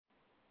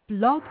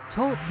Blog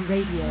Talk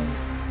Radio.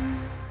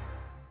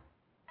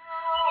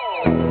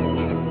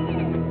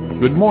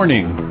 Good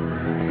morning,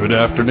 good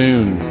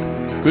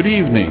afternoon, good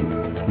evening,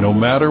 no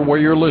matter where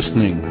you're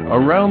listening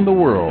around the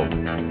world.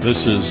 This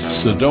is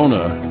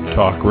Sedona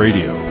Talk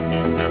Radio.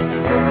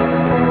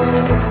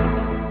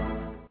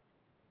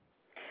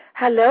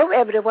 Hello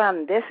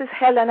everyone, this is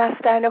Helena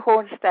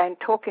Steiner-Hornstein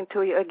talking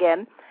to you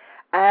again,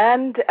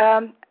 and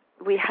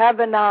we have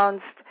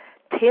announced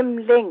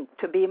Tim Link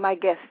to be my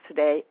guest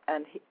today,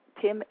 and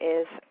Tim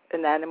is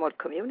an animal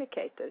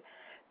communicator.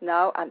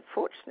 Now,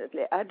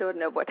 unfortunately, I don't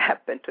know what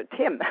happened to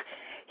Tim.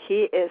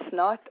 He is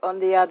not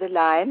on the other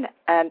line,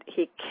 and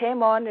he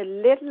came on a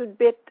little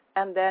bit,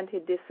 and then he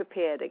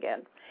disappeared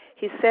again.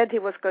 He said he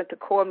was going to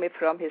call me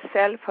from his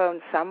cell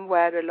phone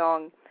somewhere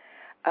along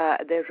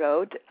the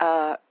road.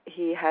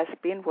 He has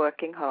been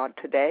working hard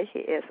today.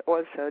 He is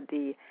also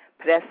the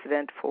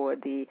president for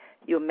the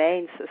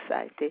Humane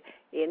Society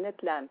in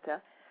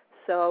Atlanta.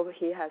 So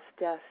he has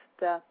just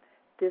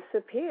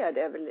disappeared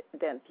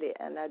evidently,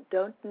 and I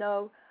don't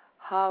know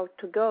how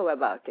to go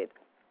about it.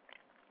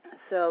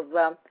 So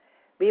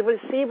we will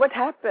see what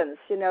happens.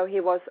 You know, he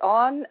was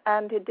on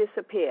and he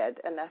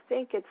disappeared, and I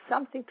think it's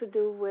something to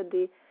do with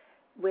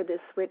the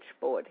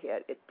switchboard here.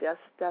 It just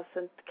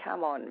doesn't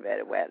come on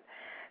very well.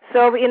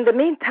 So in the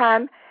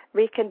meantime,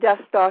 we can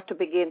just start to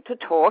begin to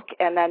talk,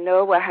 and I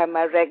know I have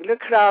my regular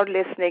crowd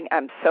listening.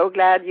 I'm so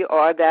glad you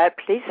are there.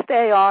 Please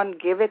stay on,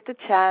 give it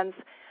a chance,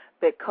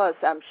 because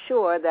I'm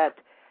sure that,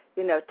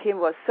 you know, Tim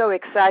was so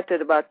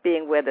excited about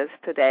being with us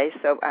today,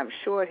 so I'm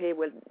sure he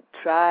will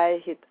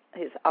try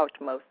his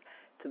utmost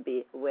to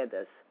be with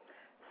us.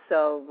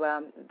 So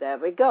there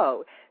we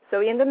go. So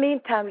in the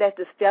meantime, let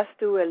us just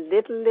do a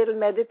little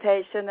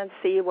meditation and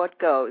see what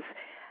goes.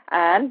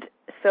 And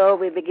so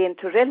we begin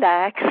to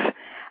relax,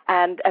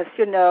 and as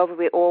you know,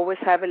 we always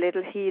have a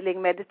little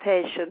healing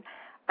meditation,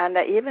 and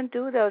I even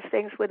do those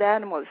things with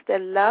animals. They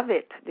love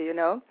it, do you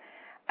know?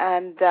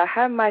 And I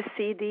have my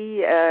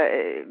CD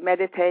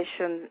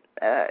meditation,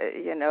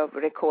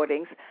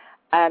 recordings,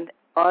 and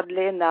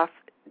oddly enough,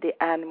 the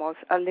animals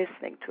are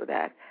listening to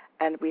that,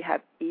 and we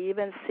have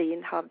even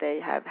seen how they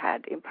have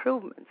had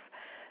improvements.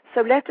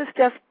 So let us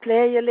just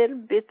play a little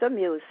bit of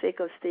music,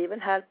 of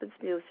Stephen Halpern's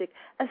music,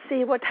 and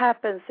see what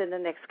happens in the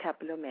next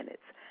couple of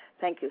minutes.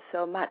 Thank you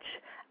so much.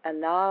 And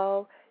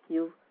now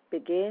you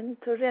begin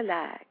to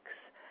relax,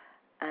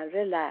 and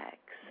relax,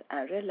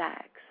 and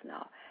relax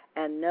now.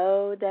 And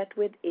know that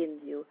within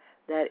you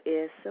there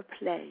is a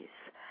place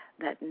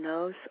that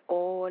knows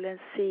all and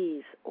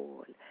sees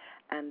all.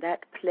 And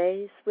that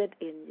place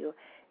within you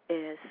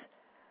is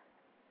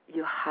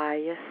your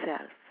higher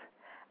self.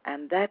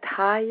 And that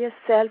higher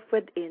self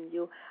within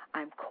you,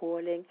 I'm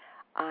calling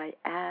I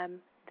am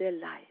the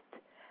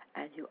light.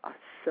 And you are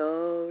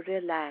so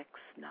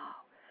relaxed now.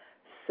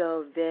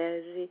 So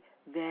very,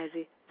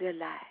 very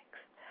relaxed.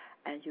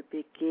 And you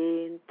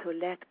begin to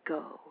let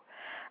go.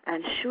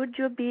 And should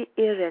you be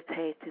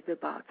irritated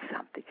about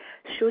something,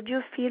 should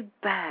you feel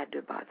bad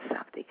about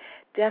something,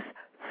 just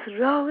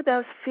throw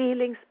those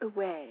feelings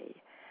away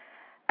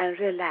and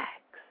relax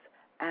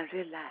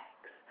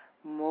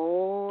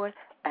more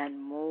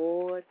and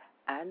more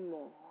and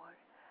more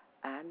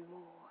and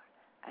more.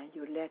 And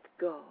you let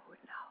go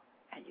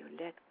now, and you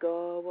let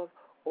go of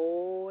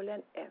all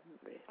and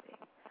everything.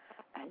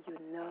 And you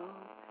know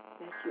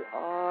that you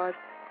are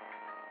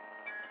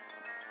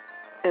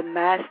a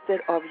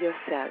master of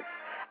yourself.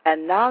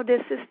 And now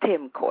this is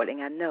Tim calling.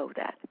 I know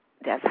that.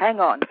 Just hang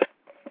on.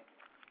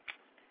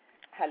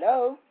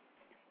 Hello?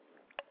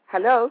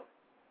 Hello?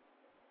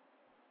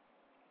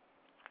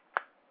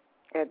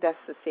 That's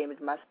the same.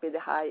 It must be the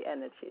high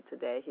energy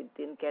today. He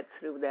didn't get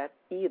through that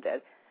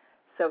either.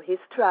 So he's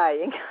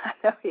trying. I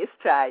know he's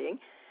trying.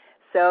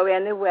 So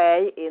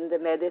anyway, in the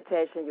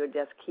meditation, you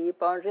just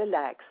keep on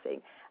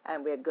relaxing.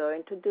 And we're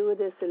going to do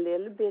this a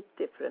little bit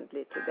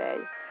differently today.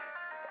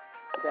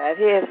 There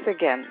he is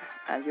again.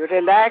 And you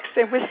relax,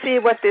 and we'll see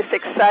what this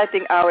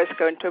exciting hour is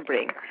going to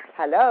bring.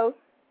 Hello?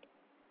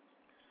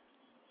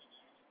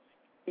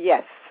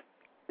 Yes.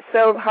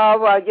 So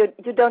how are you?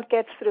 You don't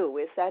get through,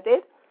 is that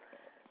it?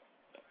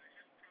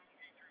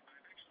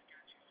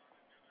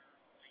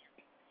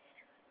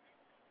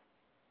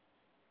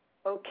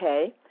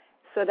 Okay.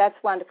 So that's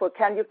wonderful.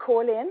 Can you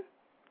call in?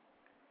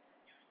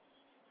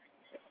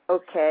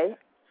 Okay.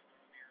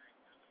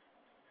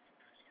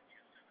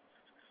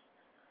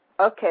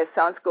 Okay,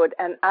 sounds good.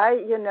 And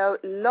I,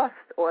 lost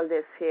all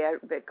this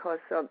here because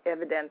of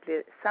evidently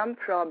some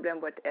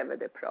problem, whatever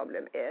the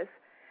problem is.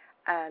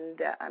 And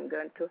I'm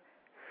going to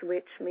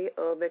switch me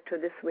over to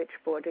the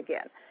switchboard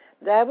again.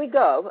 There we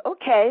go.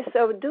 Okay,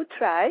 so do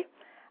try.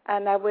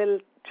 And I will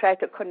try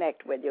to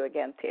connect with you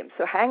again, Tim.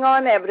 So hang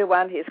on,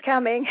 everyone. He's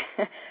coming.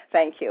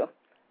 Thank you.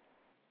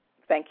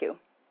 Thank you.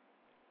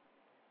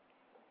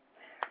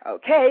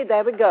 Okay,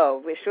 there we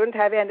go. We shouldn't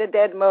have any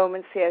dead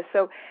moments here.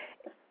 So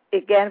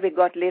again, we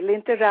got a little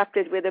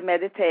interrupted with the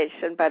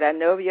meditation, but I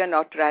know you're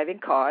not driving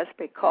cars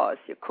because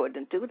you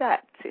couldn't do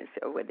that since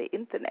you're with the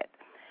internet.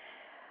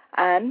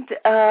 And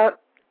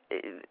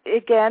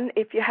again,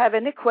 if you have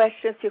any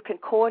questions, you can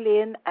call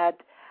in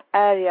at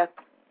area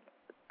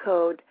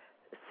code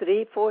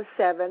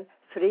 347-324-3293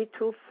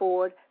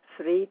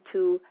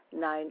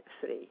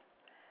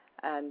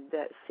 and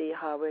see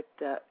how it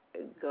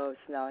goes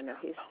now. No,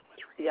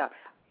 yeah.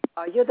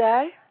 Are you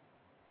there?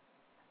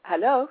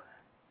 Hello?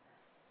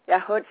 I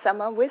heard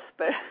someone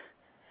whisper.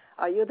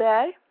 Are you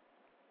there?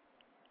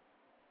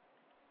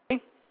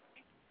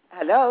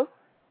 Hello?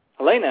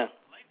 Helena.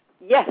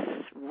 Yes.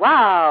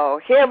 Wow.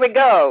 Here we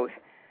go.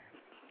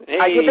 Hey.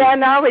 Are you there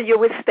now? You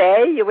will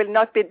stay? You will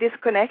not be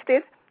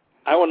disconnected?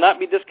 I will not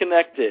be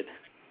disconnected.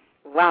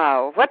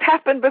 Wow. What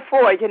happened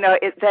before?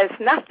 There's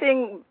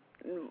nothing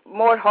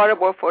more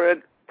horrible for a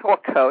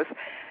talk host,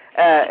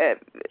 than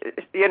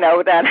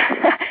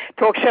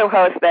talk show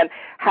host than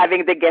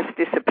having the guest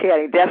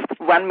disappearing just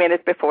 1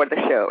 minute before the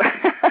show.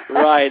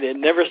 Right. It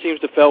never seems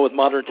to fail with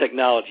modern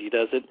technology,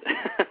 does it?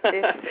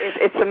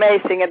 It's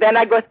amazing. And then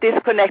I got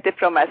disconnected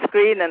from my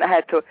screen and I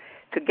had to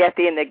get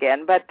in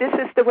again. But this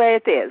is the way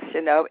it is,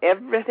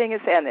 Everything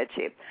is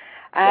energy.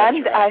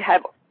 And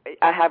right.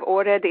 I have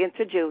already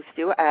introduced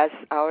you as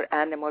our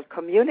animal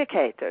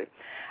communicator.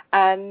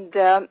 And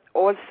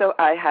also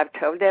I have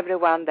told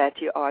everyone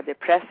that you are the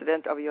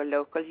president of your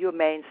local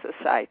Humane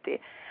Society.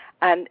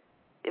 And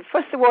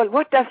first of all,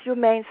 what does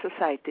Humane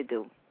Society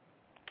do?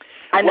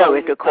 I know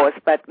it, of course,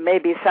 but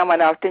maybe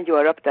someone out in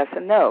Europe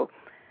doesn't know.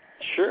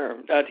 Sure.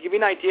 To give you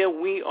an idea,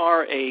 we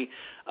are a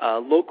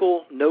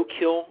local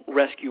no-kill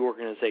rescue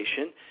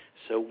organization.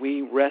 So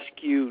we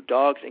rescue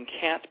dogs and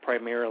cats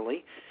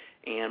primarily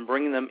and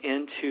bring them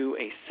into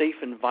a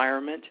safe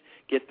environment,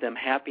 get them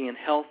happy and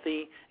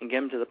healthy, and get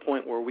them to the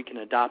point where we can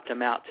adopt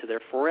them out to their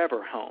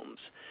forever homes.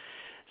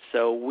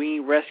 So we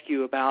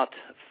rescue about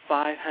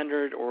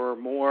 500 or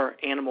more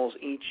animals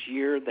each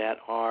year that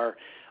are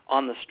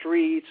on the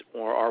streets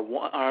or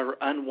are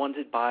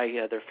unwanted by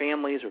their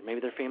families, or maybe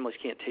their families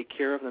can't take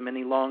care of them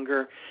any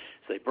longer.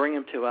 So they bring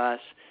them to us.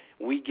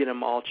 We get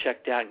them all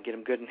checked out and get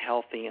them good and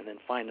healthy, and then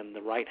find them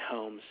the right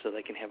homes so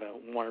they can have a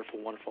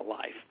wonderful, wonderful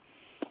life.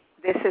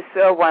 This is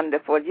so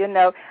wonderful.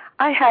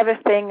 I have a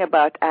thing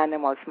about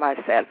animals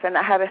myself, and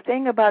I have a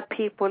thing about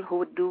people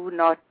who do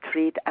not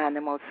treat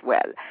animals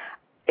well.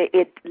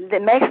 It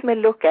makes me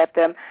look at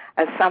them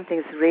as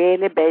something's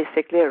really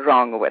basically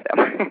wrong with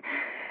them.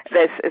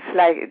 It's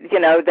like,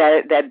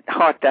 their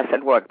heart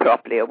doesn't work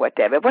properly or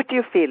whatever. What do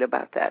you feel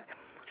about that?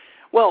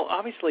 Well,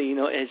 obviously,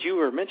 as you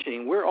were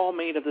mentioning, we're all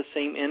made of the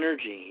same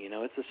energy.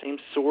 It's the same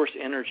source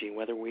energy,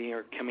 whether we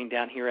are coming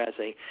down here as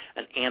an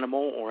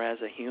animal or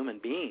as a human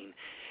being.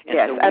 And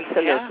yes, so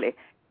absolutely.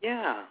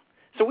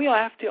 So we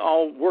have to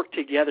all work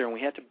together, and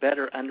we have to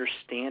better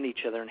understand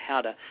each other and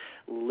how to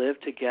live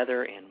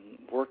together and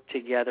work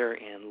together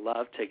and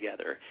love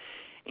together.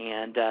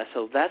 And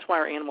so that's why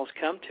our animals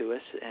come to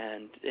us,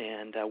 and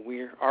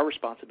our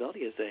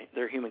responsibility as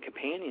their human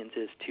companions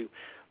is to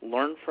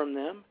learn from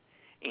them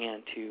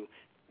and to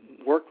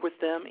work with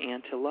them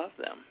and to love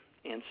them.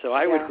 And so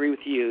I would agree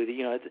with you.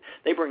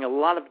 They bring a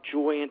lot of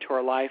joy into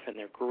our life, and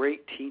they're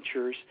great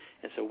teachers,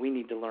 and so we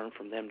need to learn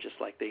from them just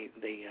like they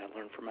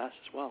learn from us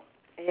as well.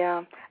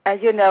 Yeah.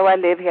 And I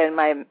live here in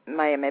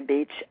Miami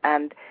Beach,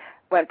 and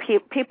when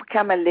people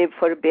come and live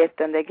for a bit,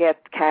 and they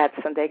get cats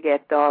and they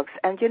get dogs,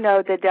 and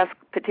they just,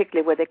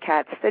 particularly with the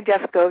cats, they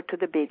just go to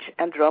the beach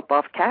and drop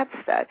off cats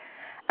there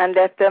and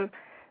let them,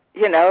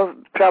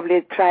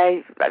 probably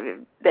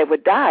they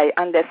would die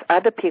unless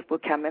other people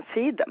come and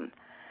feed them.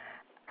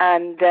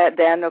 And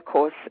then, of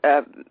course,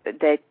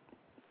 they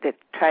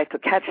try to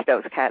catch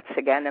those cats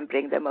again and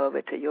bring them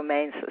over to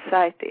Humane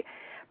Society.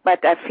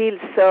 But I feel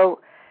so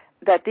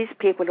that these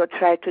people who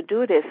try to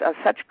do this are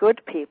such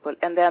good people,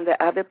 and then the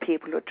other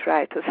people who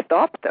try to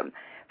stop them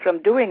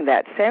from doing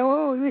that, say,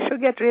 we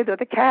should get rid of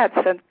the cats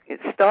and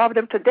starve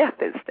them to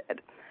death instead.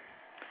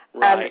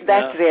 Right. And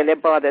that really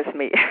bothers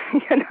me,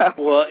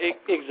 Well,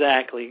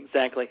 exactly.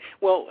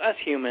 Well, us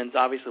humans,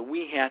 obviously,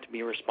 we have to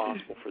be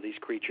responsible for these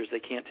creatures. They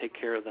can't take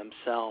care of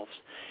themselves.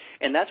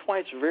 And that's why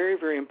it's very,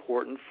 very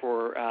important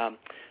for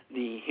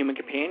the human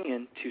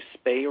companion to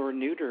spay or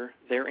neuter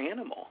their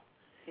animal.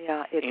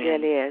 Yeah, it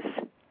really is.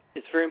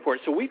 It's very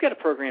important. So we've got a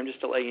program, just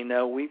to let you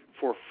know,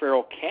 for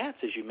feral cats,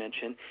 as you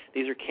mentioned.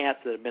 These are cats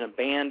that have been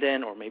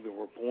abandoned or maybe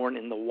were born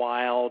in the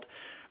wild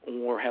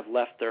or have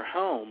left their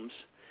homes.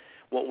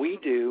 What we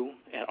do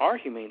at our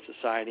Humane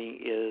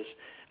Society is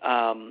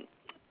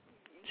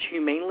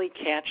humanely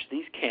catch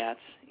these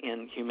cats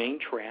in humane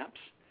traps.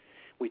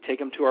 We take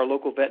them to our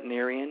local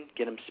veterinarian,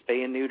 get them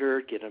spay and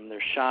neutered, get them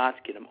their shots,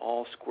 get them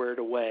all squared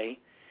away.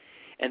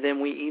 And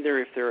then we either,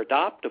 if they're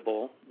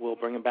adoptable, we'll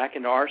bring them back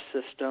into our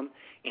system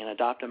and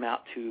adopt them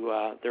out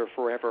to their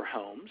forever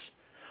homes.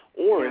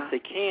 Or if they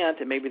can't,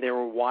 and maybe they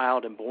were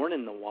wild and born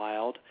in the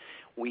wild,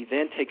 we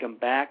then take them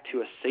back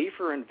to a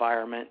safer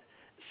environment,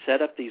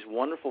 set up these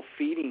wonderful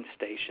feeding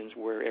stations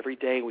where every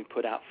day we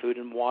put out food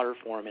and water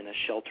for them in a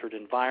sheltered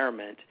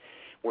environment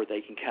where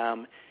they can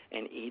come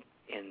and eat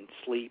and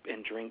sleep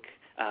and drink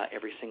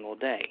every single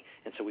day.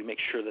 And so we make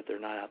sure that they're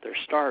not out there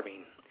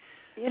starving.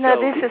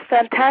 This is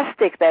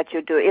fantastic that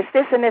you do. Is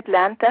this in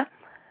Atlanta?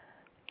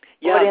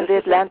 Yeah, or in the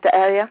Atlanta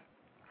area?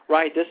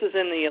 Right. This is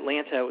in the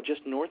Atlanta,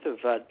 just north of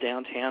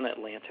downtown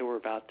Atlanta. We're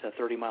about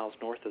 30 miles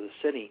north of the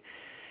city.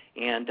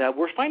 And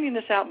we're finding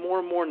this out more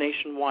and more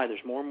nationwide.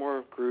 There's more and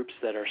more groups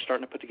that are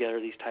starting to put together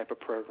these type of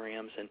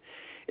programs, and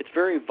it's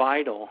very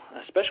vital,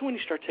 especially when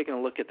you start taking a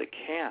look at the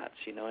cats.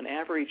 You know, an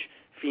average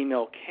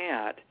female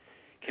cat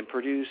can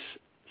produce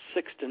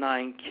 6 to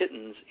 9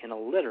 kittens in a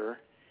litter,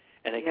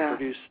 and they can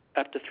produce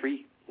up to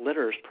 3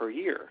 litters per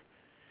year.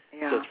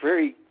 Yeah. So it's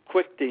very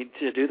quick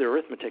to do the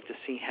arithmetic to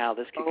see how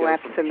this could go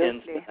from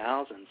tens to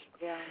thousands.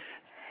 Yeah.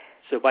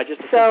 So by just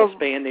a simple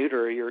spay and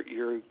neuter,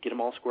 you get them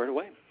all squared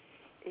away.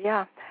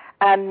 Yeah.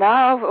 And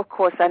now, of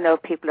course, I know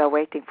people are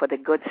waiting for the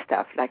good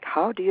stuff, like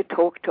how do you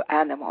talk to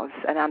animals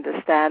and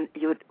understand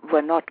you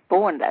were not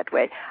born that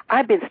way?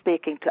 I've been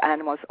speaking to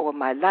animals all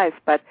my life,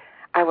 but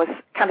I was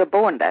kind of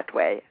born that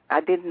way. I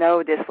didn't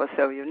know this was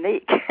so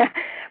unique.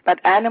 But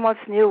animals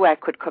knew I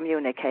could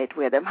communicate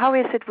with them. How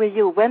is it with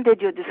you? When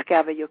did you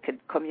discover you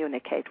could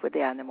communicate with the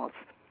animals?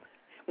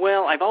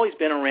 Well, I've always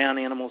been around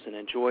animals and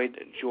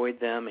enjoyed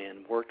them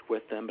and worked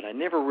with them, but I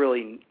never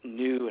really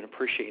knew and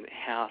appreciated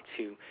how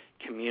to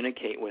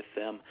communicate with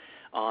them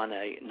on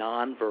a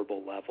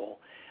nonverbal level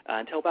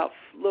until about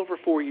a little over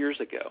 4 years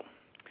ago.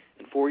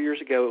 And 4 years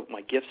ago,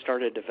 my gift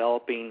started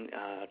developing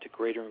to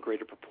greater and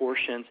greater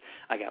proportions.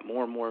 I got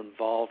more and more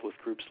involved with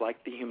groups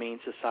like the Humane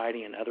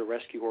Society and other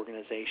rescue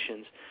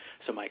organizations,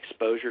 so my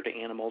exposure to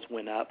animals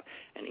went up.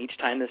 And each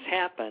time this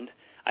happened,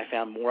 I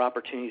found more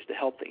opportunities to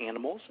help the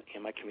animals,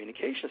 and my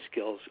communication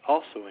skills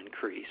also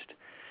increased.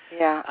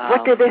 Yeah.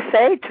 What did they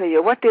say to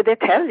you? What did they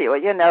tell you?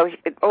 You know,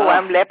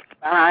 I'm left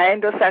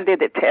behind, or something. Did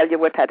they tell you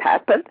what had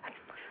happened?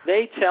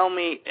 They tell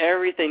me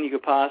everything you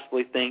could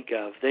possibly think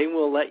of. They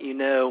will let you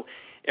know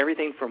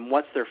everything from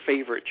what's their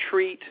favorite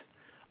treat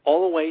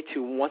all the way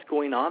to what's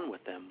going on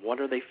with them. What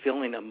are they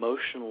feeling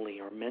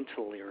emotionally or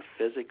mentally or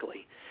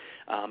physically?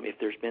 If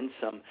there's been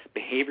some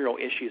behavioral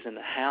issues in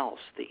the house,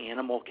 the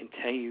animal can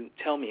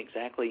tell me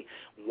exactly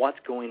what's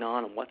going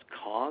on and what's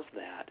caused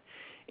that.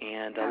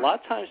 And a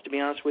lot of times, to be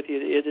honest with you,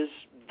 it is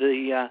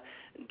the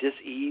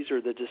dis-ease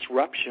or the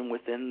disruption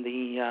within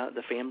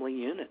the family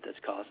unit that's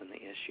causing the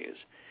issues.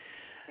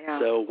 Yeah.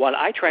 So what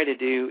I try to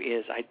do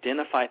is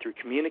identify through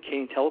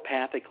communicating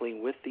telepathically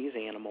with these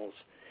animals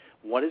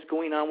what is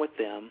going on with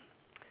them,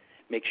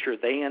 make sure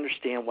they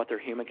understand what their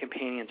human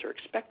companions are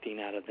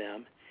expecting out of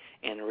them,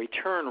 and in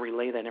return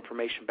relay that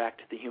information back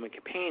to the human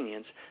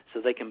companions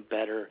so they can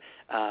better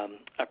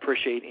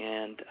appreciate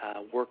and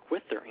work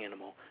with their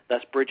animal,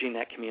 thus bridging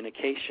that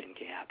communication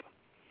gap.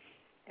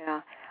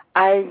 Yeah.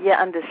 I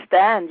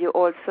understand you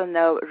also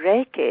know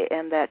Reiki,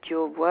 and that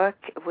you work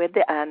with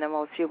the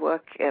animals, you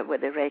work with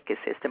the Reiki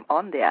system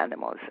on the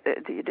animals.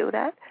 Do you do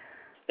that?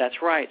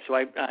 That's right. So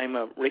I'm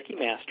a Reiki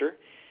master,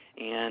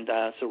 and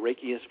so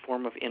Reiki is a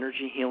form of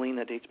energy healing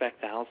that dates back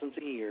thousands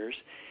of years.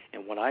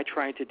 And what I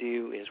try to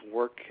do is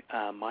work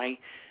my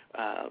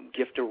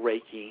gift of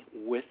Reiki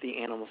with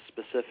the animals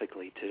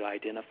specifically to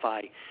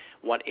identify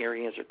what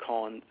areas are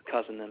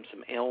causing them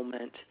some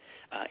ailment,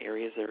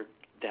 areas that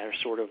are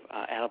sort of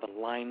out of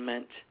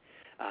alignment.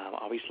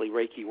 Obviously,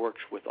 Reiki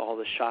works with all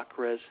the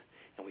chakras,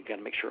 and we've got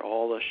to make sure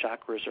all the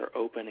chakras are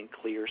open and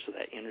clear so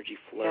that energy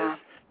flows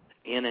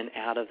in and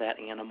out of that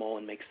animal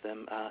and makes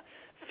them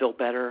feel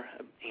better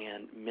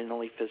and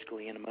mentally,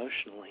 physically, and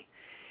emotionally.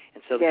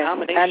 And so the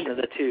combination of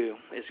the two,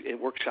 it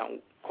works out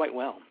quite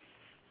well.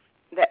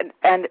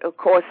 And, of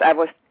course, I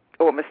was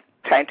almost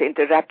trying to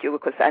interrupt you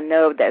because I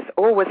know there's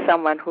always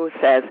someone who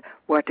says,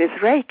 what is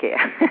Reiki?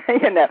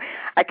 You know,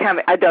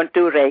 I don't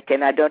do Reiki,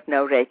 and I don't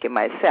know Reiki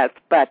myself,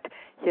 but,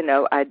 you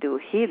know, I do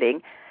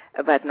healing,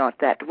 but not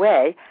that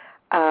way.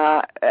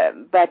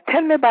 But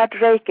tell me about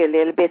Reiki a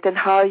little bit and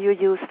how you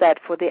use that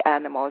for the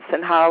animals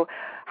and how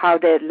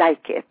they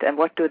like it and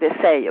what do they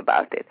say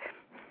about it.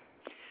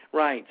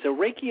 Right. So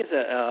Reiki is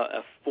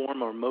a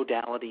form or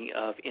modality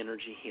of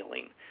energy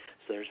healing.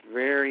 So there's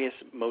various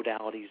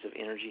modalities of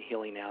energy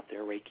healing out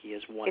there. Reiki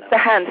is one of them. It's a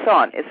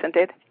hands-on, isn't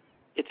it?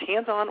 It's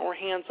hands-on or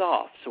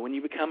hands-off. So when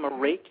you become a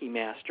Reiki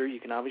master, you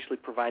can obviously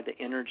provide the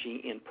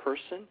energy in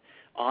person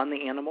on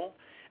the animal,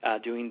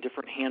 doing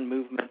different hand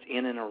movements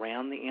in and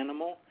around the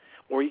animal,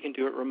 or you can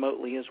do it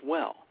remotely as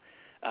well.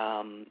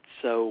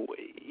 So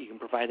you can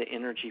provide the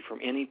energy from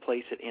any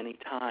place at any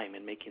time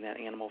and making that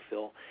animal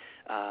feel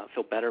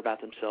better about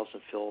themselves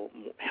and feel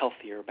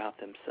healthier about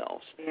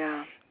themselves.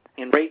 Yeah.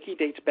 And Reiki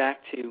dates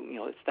back to,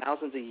 it's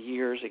thousands of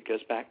years. It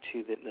goes back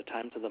to the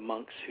times of the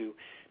monks who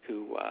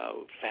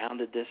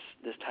founded this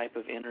type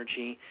of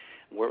energy.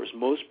 Where it was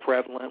most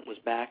prevalent was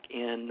back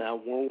in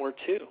World War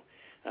II.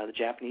 The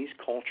Japanese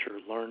culture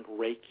learned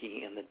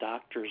Reiki, and the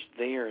doctors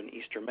there in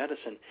Eastern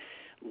medicine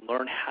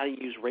learned how to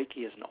use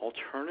Reiki as an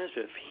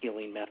alternative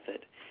healing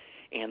method.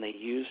 And they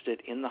used it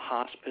in the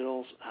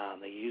hospitals.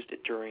 They used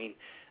it during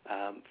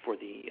for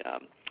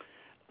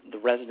the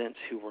residents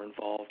who were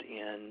involved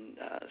in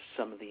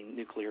some of the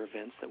nuclear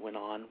events that went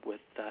on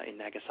in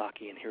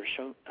Nagasaki and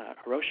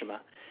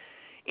Hiroshima,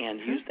 and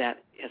used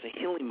that as a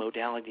healing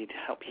modality to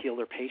help heal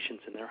their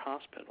patients in their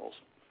hospitals.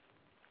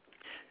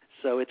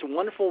 So it's a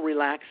wonderful,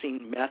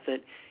 relaxing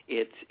method.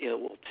 It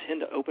will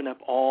tend to open up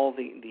all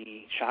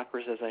the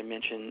chakras, as I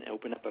mentioned,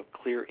 open up a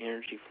clear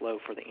energy flow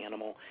for the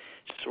animal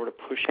to sort of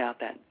push out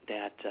that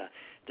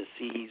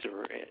disease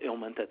or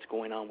ailment that's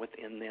going on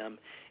within them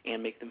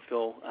and make them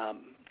feel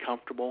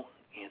comfortable.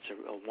 And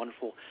it's a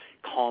wonderful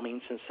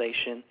calming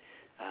sensation.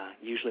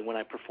 Usually when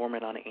I perform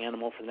it on an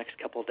animal for the next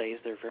couple of days,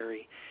 they're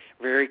very,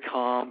 very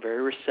calm,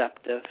 very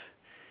receptive.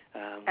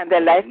 And they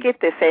like it.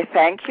 They say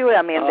thank you.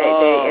 I mean,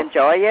 they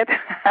enjoy it.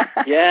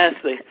 Yes,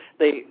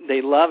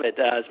 they love it.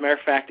 As a matter of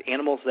fact,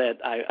 animals that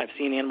I've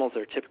seen animals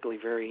that are typically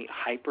very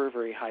hyper,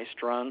 very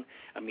high-strung.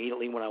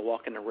 Immediately when I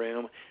walk in the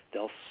room,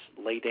 they'll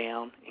lay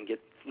down and get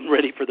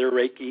ready for their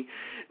Reiki.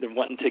 They're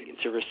wanting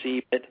to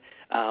receive it.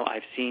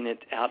 I've seen it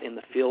out in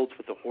the fields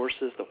with the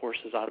horses. The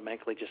horses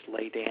automatically just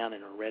lay down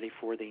and are ready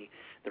for the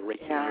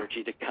Reiki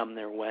energy to come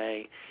their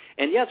way.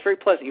 And yeah, it's very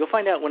pleasant. You'll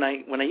find out when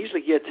I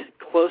usually get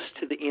close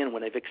to the end,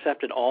 when they've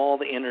accepted all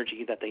the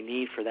energy that they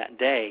need for that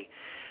day,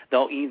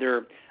 they'll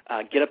either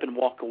get up and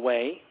walk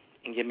away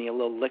and give me a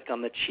little lick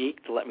on the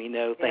cheek to let me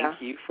know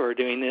thank you for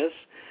doing this,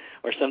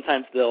 or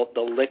sometimes they'll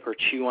lick or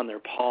chew on their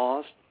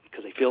paws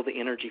because they feel the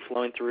energy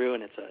flowing through,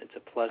 and it's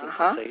a pleasant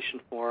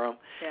sensation for them.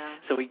 Yeah.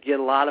 So we get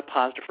a lot of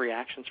positive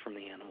reactions from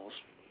the animals.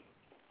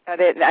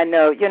 I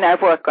know, I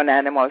work on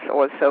animals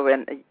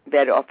also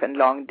very often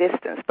long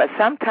distance, but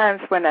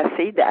sometimes when I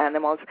see the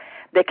animals,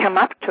 they come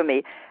up to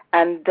me,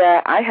 and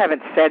I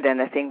haven't said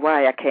anything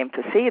why I came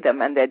to see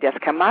them, and they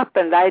just come up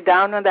and lie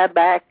down on their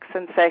backs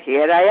and say,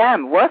 here I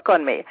am, work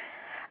on me.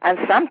 And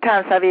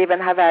sometimes I've even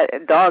had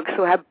dogs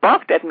who have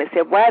barked at me,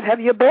 say, where have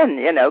you been?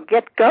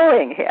 Get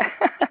going here.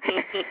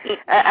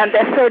 And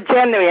they're so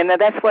genuine, and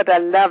that's what I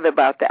love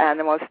about the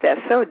animals.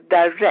 They're so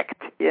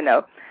direct,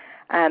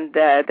 and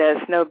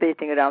there's no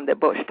beating around the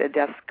bush. They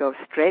just go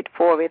straight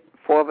forward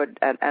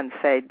and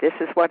say, this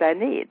is what I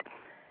need.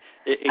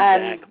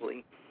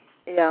 Exactly.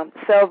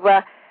 So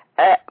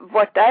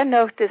what I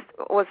noticed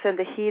also in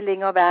the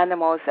healing of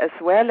animals as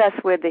well as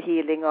with the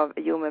healing of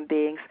human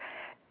beings,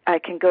 I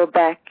can go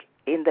back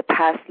in the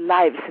past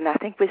lives, and I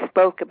think we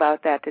spoke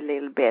about that a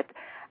little bit.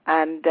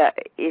 And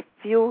if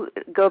you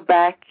go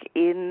back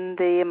in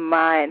the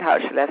mind, how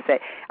shall I say?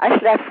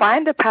 Actually, I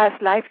find the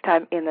past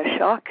lifetime in a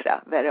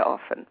chakra very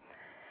often,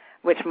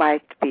 which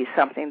might be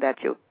something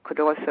that you could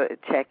also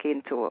check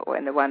into, or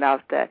anyone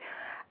out there.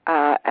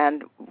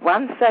 And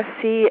once I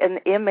see an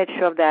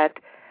image of that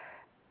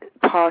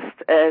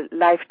past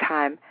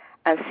lifetime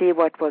and see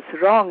what was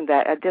wrong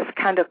there, I just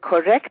kind of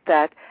correct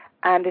that,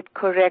 and it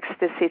corrects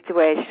the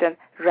situation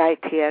right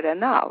here and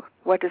now.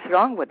 What is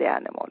wrong with the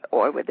animal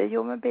or with the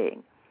human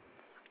being?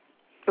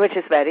 Which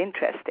is very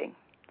interesting.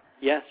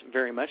 Yes,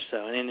 very much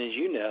so. And as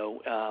you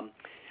know,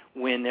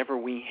 whenever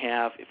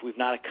if we've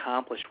not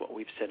accomplished what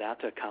we've set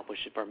out to accomplish,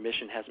 if our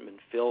mission hasn't been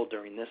filled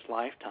during this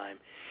lifetime,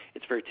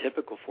 it's very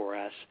typical for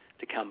us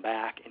to come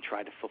back and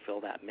try to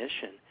fulfill that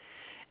mission.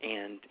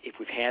 And if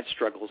we've had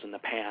struggles in the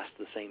past,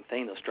 the same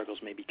thing, those struggles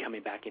may be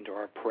coming back into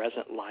our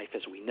present life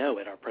as we know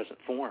it, our present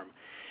form.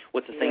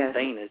 What's the same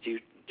thing,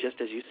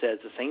 just as you said,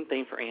 it's the same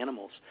thing for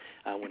animals.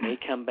 When they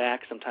come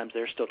back, sometimes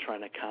they're still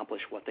trying to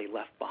accomplish what they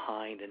left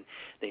behind, and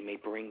they may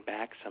bring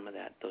back some of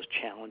those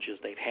challenges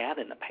they've had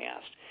in the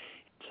past.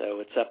 So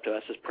it's up to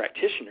us as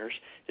practitioners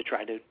to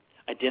try to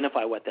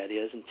identify what that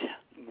is and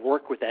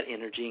work with that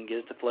energy and get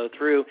it to flow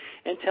through,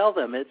 and tell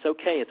them it's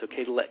okay. It's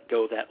okay to let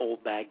go of that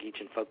old baggage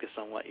and focus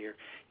on what you're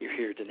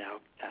here to now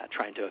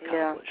trying to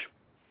accomplish. Yeah.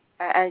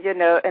 And,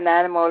 an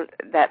animal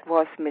that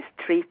was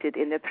mistreated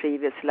in a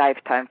previous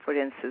lifetime, for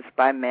instance,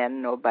 by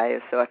men or by a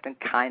certain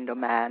kind of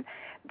man,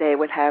 they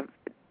will have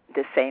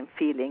the same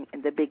feeling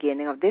in the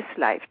beginning of this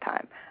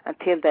lifetime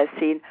until they've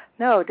seen,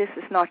 no, this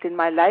is not in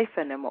my life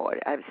anymore.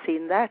 I've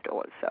seen that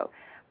also.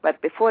 But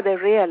before they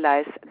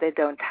realize they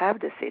don't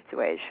have the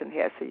situation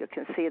here, so you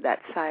can see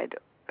that side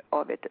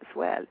of it as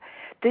well.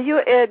 Do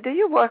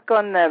you work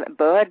on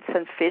birds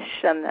and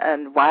fish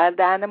and wild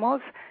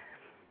animals?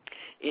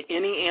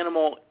 Any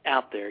animal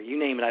out there, you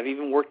name it. I've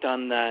even worked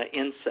on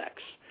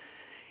insects.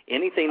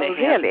 Anything that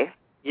really?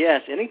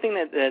 Yes, anything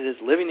that is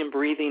living and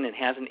breathing and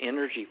has an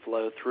energy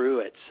flow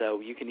through it.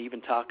 So you can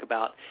even talk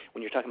about,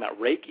 when you're talking about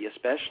Reiki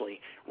especially,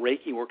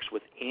 Reiki works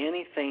with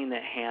anything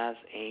that has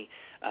a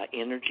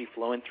energy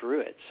flowing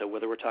through it. So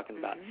whether we're talking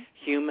about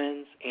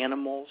humans,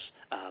 animals,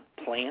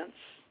 plants,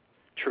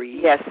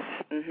 trees,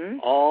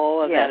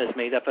 all of that is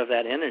made up of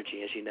that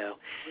energy, as you know.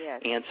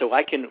 Yes. And so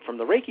I can, from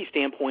the Reiki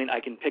standpoint, I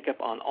can pick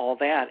up on all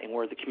that, and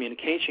where the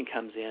communication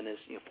comes in is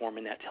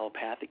forming that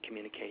telepathic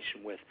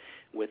communication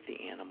with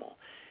the animal.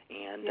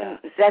 And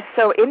that's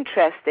so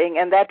interesting,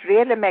 and that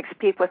really makes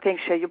people think,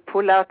 should you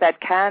pull out that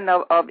can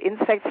of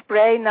insect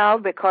spray now,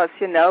 because,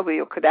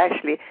 you could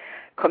actually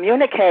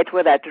communicate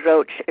with that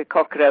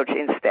cockroach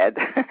instead.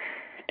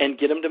 And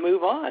get them to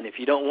move on. If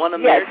you don't want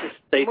them there, just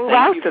say move thank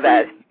out you to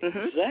that.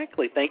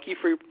 Exactly. Thank you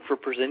for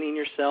presenting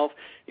yourself.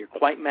 You're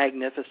quite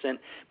magnificent,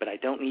 but I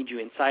don't need you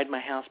inside my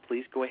house.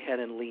 Please go ahead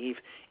and leave,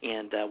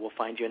 and we'll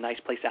find you a nice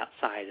place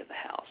outside of the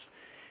house.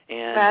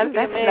 And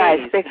that's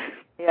nice.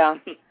 Yeah.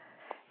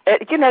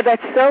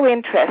 That's so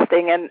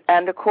interesting,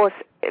 and of course,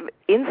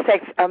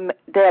 insects,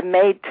 they're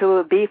made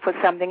to be for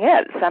something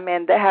else. I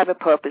mean, they have a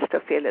purpose to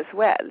fill as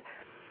well.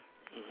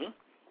 Mm-hmm.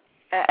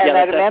 And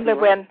I remember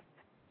when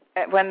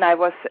I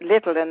was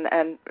little and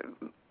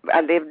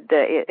I lived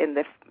in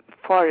the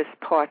forest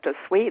part of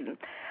Sweden,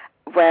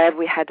 where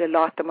we had a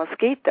lot of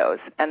mosquitoes.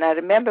 And I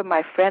remember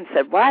my friend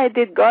said, "Why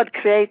did God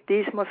create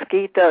these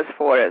mosquitoes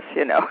for us,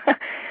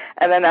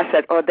 And then I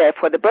said, "Oh, they're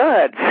for the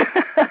birds,"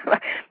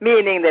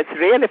 meaning that's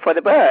really for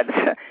the birds,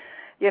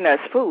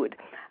 it's food.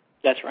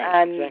 That's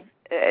right. And,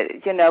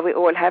 exactly. We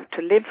all have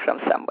to live from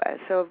somewhere.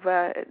 So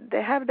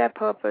they have their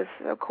purpose,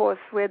 of course,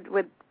 with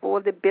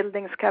all the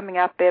buildings coming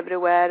up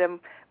everywhere, and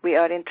we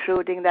are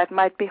intruding. That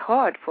might be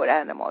hard for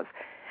animals.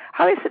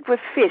 How is it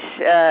with fish?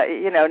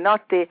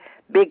 Not the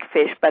big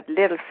fish, but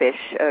little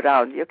fish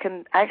around. You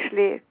can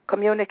actually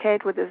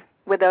communicate with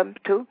them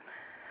too?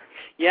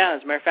 Yeah,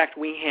 as a matter of fact,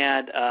 we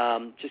had,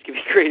 just to give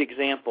you a great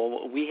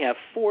example, we have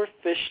 4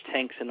 fish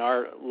tanks in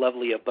our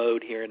lovely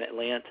abode here in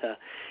Atlanta.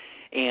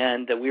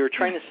 And we were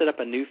trying to set up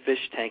a new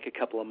fish tank a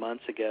couple of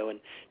months ago, and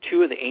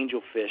 2 of the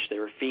angelfish, they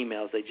were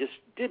females, they just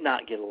did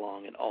not get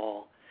along at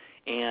all.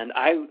 And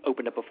I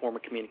opened up a form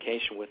of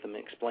communication with them,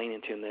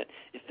 explaining to them that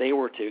if they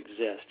were to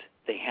exist,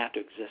 they have to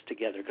exist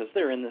together because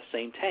they're in the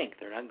same tank.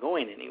 They're not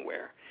going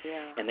anywhere.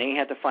 Yeah. And they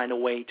have to find a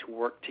way to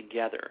work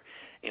together.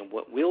 And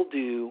what we'll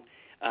do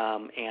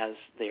as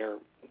their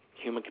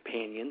human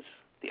companions,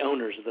 the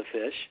owners of the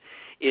fish,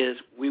 is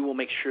we will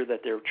make sure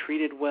that they're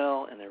treated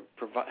well and they're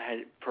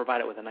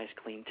provided with a nice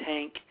clean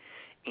tank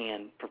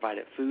and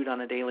provided food on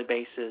a daily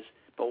basis.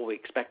 But what we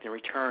expect in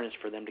return is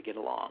for them to get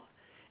along.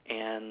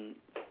 And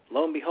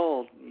lo and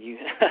behold,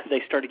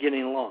 they started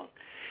getting along.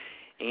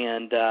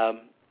 And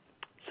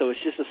so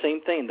it's just the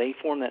same thing. They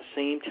form that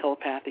same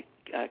telepathic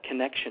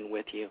connection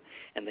with you,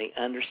 and they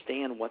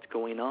understand what's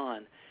going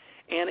on.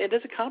 And it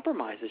is a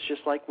compromise. It's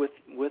just like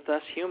with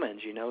us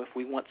humans. If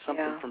we want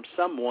something from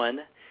someone,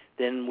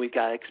 then we've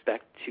got to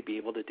expect to be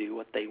able to do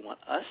what they want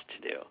us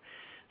to do.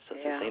 So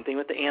it's the same thing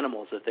with the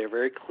animals. If they're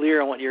very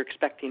clear on what you're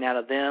expecting out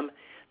of them,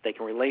 they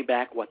can relay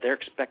back what they're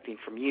expecting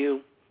from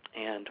you.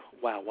 And,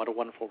 wow, what a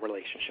wonderful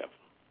relationship.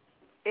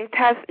 It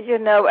has,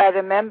 I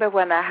remember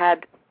when I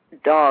had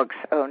dogs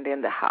owned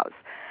in the house,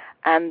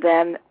 and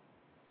then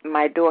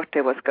my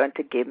daughter was going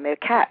to give me a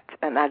cat,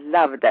 and I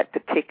loved that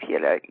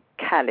particular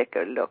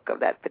calico look of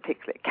that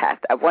particular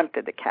cat. I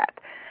wanted the cat.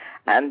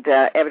 And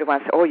everyone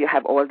said, "Oh, you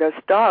have all those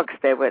dogs.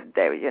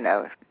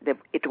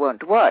 It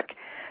won't work."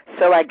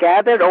 So I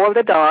gathered all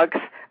the dogs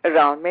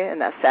around me,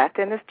 and I sat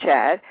in a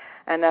chair,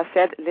 and I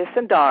said,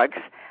 "Listen, dogs,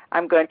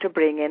 I'm going to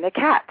bring in a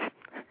cat."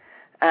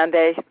 And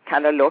they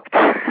kind of looked,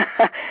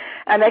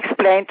 and I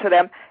explained to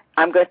them,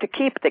 "I'm going to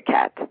keep the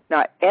cat.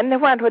 Now,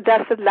 anyone who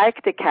doesn't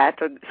like the cat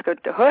or is going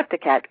to hurt the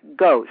cat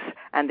goes,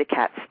 and the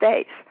cat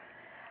stays."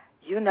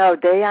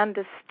 They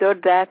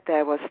understood that.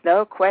 There was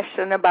no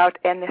question about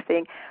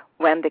anything.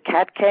 When the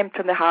cat came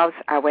to the house,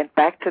 I went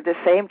back to the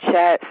same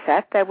chair,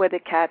 sat there with the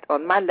cat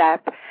on my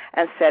lap,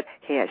 and said,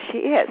 "Here she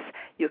is.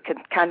 You can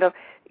kind of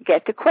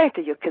get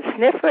acquainted. You can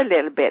sniff her a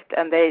little bit."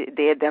 And they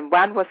did. And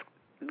one was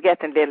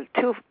getting a little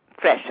too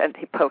fresh, and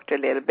he poked a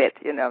little bit,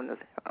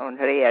 on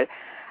her ear.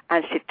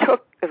 And she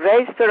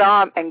raised her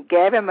arm and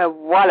gave him a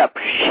wallop,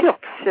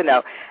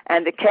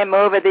 and it came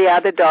over the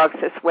other dogs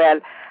as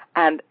well.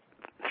 And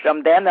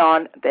from then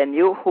on, they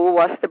knew who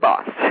was the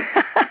boss.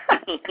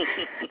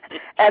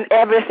 And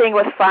everything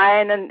was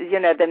fine. And,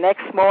 the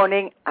next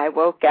morning, I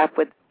woke up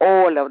with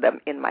all of them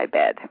in my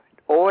bed,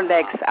 all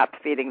legs up,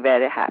 feeling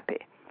very happy.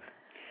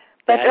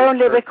 But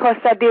only because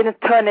I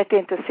didn't turn it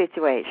into a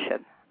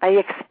situation. I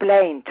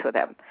explained to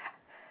them.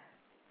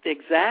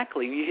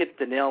 Exactly. You hit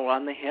the nail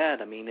on the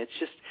head. I mean, it's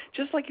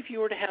just like if you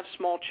were to have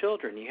small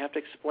children, you have to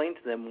explain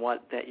to them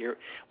what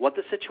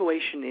the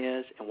situation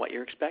is and what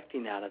you're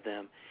expecting out of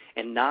them,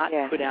 and not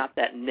put out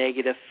that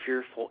negative,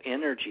 fearful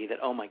energy that,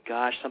 "Oh my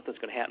gosh, something's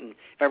going to happen.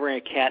 If I bring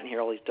a cat in here,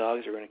 all these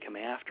dogs are going to come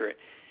after it."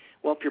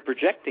 Well, if you're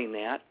projecting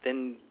that,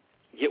 then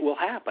it will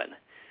happen.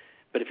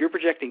 But if you're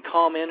projecting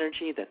calm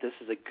energy, that this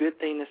is a good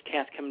thing, this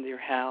cat's coming to your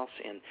house,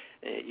 and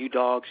you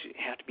dogs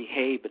have to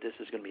behave, but this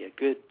is going to be a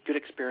good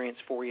experience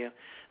for you,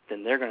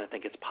 then they're going to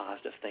think it's a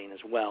positive thing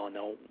as well, and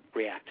they'll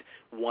react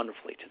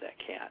wonderfully to that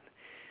cat.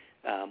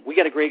 We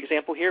got a great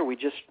example here. We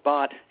just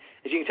bought,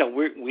 as you can tell,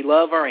 we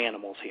love our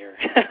animals here.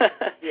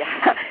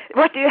 Yeah.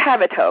 What do you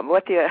have at home?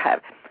 What do you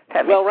have?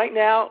 Well, right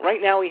now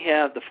we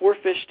have the 4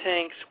 fish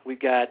tanks. We've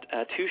got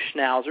 2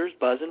 schnauzers,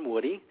 Buzz and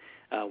Woody,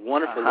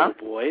 wonderful little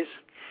boys.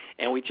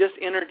 And we just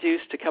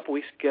introduced a couple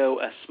weeks ago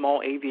a small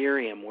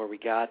aviarium where we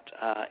got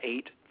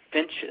 8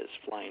 finches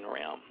flying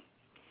around.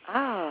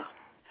 Ah.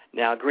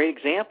 Now, a great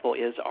example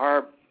is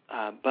our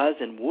Buzz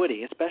and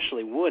Woody,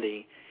 especially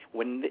Woody,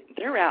 when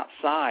they're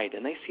outside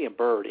and they see a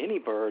bird, any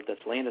bird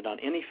that's landed on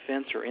any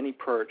fence or any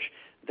perch,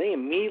 they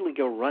immediately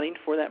go running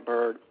for that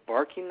bird,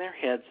 barking their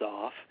heads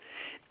off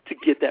to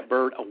get that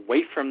bird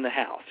away from the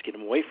house, get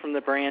them away from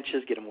the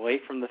branches, get them away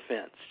from the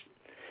fence.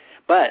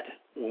 But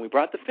when we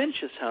brought the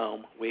finches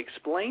home, we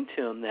explained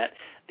to them that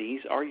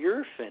these are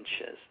your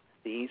finches.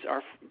 these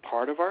are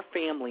part of our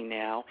family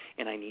now,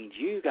 and I need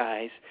you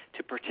guys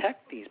to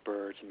protect these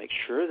birds and make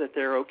sure that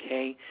they're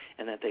okay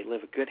and that they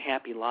live a good,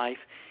 happy life.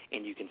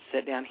 And you can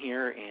sit down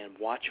here and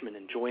watch them and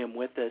enjoy them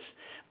with us,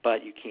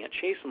 but you can't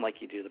chase them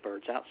like you do the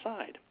birds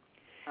outside.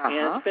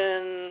 And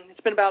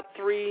it's been about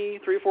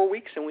 3 or 4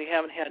 weeks, and we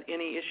haven't had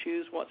any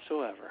issues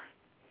whatsoever.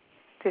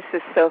 This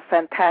is so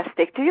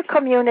fantastic. Do you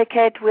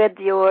communicate with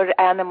your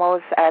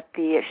animals at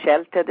the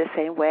shelter the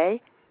same way?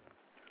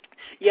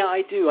 Yeah,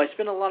 I do. I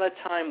spend a lot of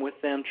time with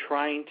them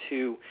trying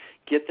to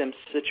get them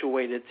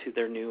situated to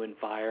their new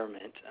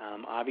environment.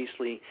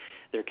 Obviously,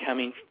 they're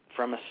coming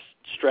from a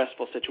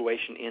stressful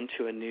situation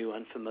into a new,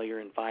 unfamiliar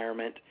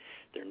environment.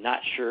 They're not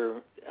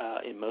sure,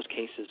 in most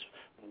cases,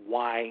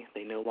 why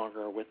they no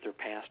longer are with their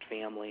past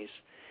families,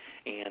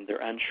 and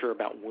they're unsure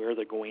about where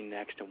they're going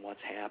next and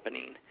what's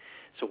happening.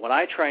 So what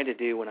I try to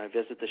do when I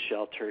visit the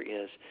shelter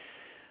is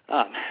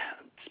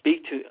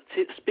speak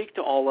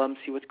to all of them,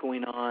 see what's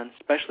going on,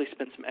 especially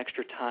spend some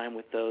extra time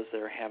with those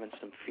that are having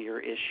some fear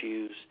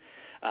issues,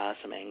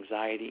 some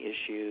anxiety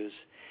issues,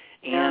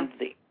 and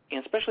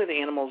especially the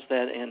animals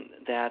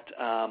that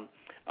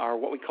are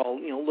what we call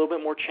a little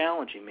bit more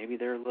challenging. Maybe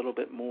they're a little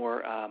bit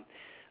more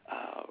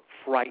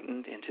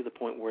frightened and to the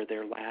point where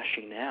they're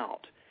lashing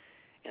out.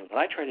 And what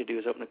I try to do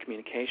is open a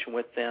communication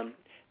with them,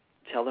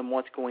 tell them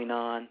what's going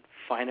on,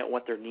 find out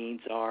what their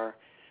needs are,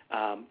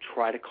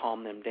 try to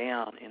calm them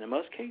down. And in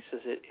most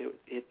cases,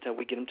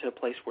 we get them to a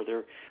place where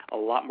they're a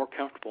lot more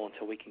comfortable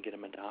until we can get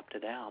them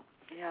adopted out.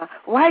 Yeah.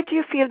 Why do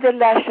you feel they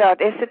lash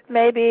out? Is it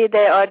maybe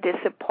they are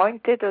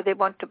disappointed, or they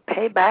want to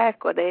pay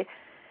back, or they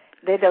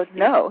don't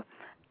know?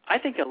 I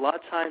think a lot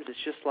of times it's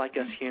just like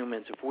us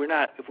humans. If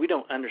we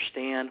don't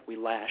understand, we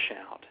lash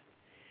out.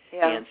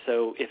 Yeah. And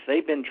so if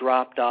they've been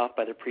dropped off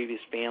by their previous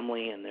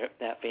family and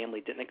that family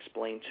didn't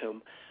explain to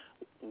them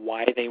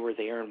why they were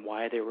there and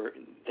why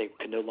they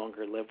could no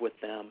longer live with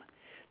them,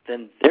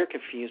 then they're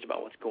confused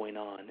about what's going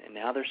on. And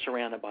now they're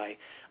surrounded by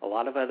a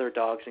lot of other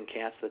dogs and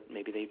cats that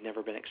maybe they've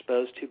never been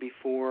exposed to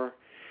before.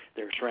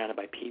 They're surrounded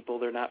by people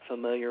they're not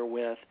familiar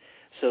with.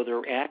 So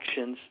their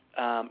actions,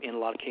 in a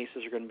lot of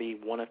cases, are going to be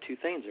one of two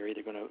things. They're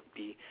either going to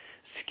be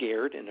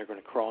scared and they're going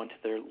to crawl into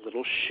their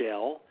little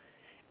shell,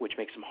 which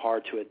makes them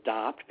hard to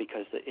adopt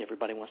because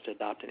everybody wants to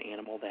adopt an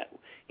animal that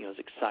is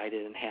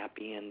excited and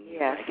happy and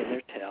wagging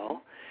their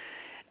tail.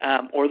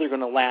 Or they're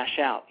going to lash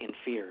out in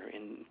fear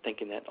and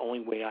thinking that the only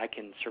way I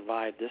can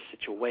survive this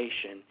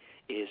situation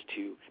is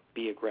to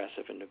be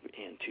aggressive and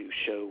to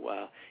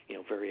show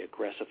very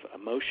aggressive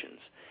emotions.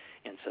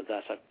 And so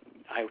thus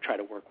I try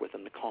to work with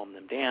them to calm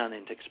them down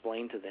and to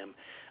explain to them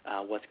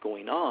what's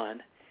going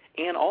on,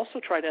 and also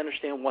try to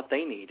understand what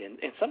they need.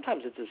 And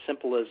sometimes it's as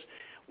simple as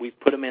we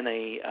put them in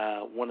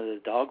one of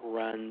the dog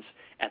runs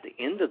at the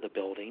end of the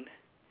building,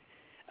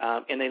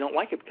 and they don't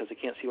like it because they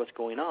can't see what's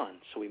going on.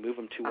 So we move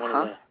them to one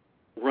of the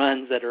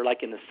runs that are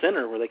like in the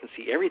center where they can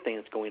see everything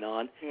that's going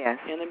on,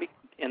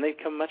 and they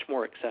become much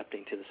more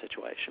accepting to the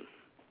situation.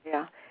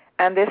 Yeah,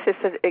 and this is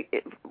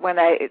when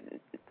I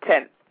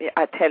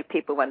tell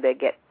people when they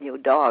get new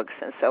dogs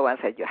and so on,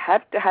 I said you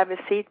have to have a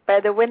seat by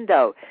the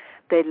window.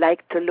 They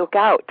like to look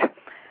out,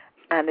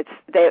 and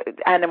the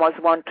animals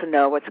want to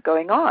know what's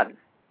going on.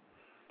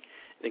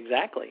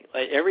 Exactly.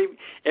 Every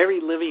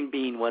living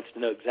being wants to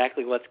know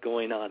exactly what's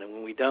going on, and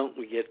when we don't,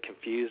 we get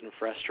confused and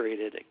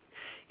frustrated.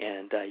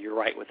 And you're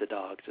right with the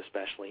dogs,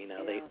 especially.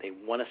 They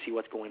want to see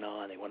what's going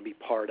on. They want to be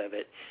part of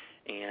it.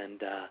 And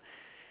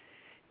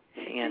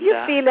do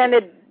you feel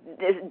any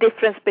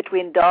difference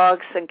between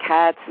dogs and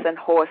cats and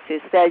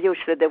horses? They're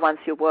usually the ones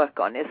you work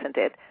on, isn't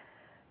it?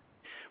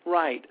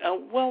 Right.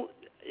 Well,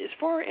 as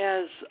far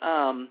as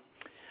I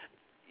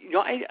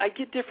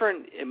get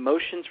different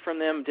emotions from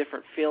them,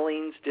 different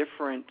feelings,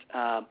 different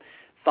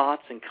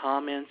thoughts and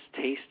comments,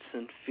 tastes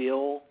and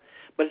feel.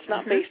 But it's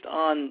not based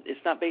on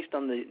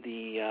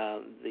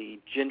the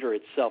gender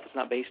itself. It's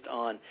not based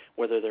on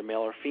whether they're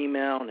male or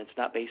female, and it's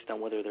not based on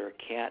whether they're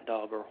a cat,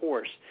 dog, or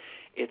horse.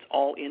 It's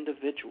all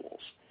individuals,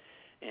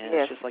 and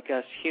it's just like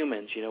us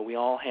humans. We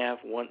all have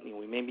one.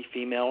 We may be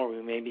female or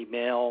we may be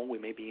male. We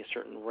may be a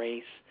certain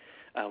race.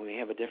 We may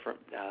have a different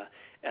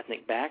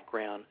ethnic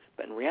background,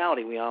 but in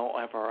reality, we all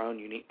have our own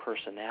unique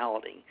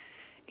personality.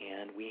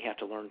 And we have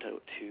to learn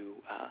to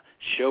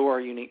show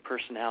our unique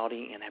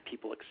personality and have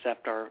people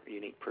accept our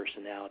unique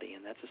personality.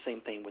 And that's the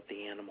same thing with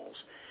the animals.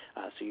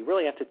 So you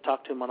really have to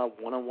talk to them on a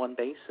one-on-one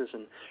basis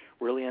and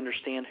really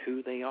understand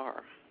who they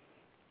are.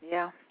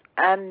 Yeah.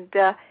 And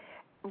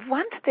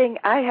one thing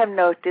I have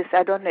noticed,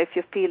 I don't know if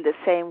you feel the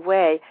same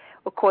way,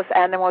 of course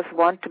animals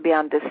want to be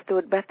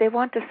understood, but they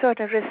want a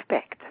certain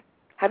respect.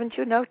 Haven't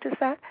you noticed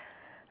that?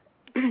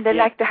 They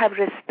like to have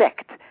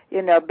respect,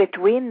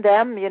 between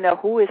them,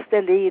 who is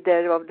the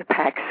leader of the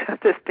pack, so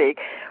to speak,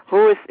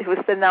 who's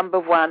the number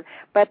one.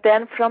 But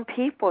then from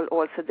people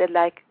also, they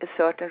like a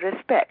certain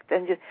respect.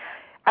 And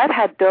I've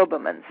had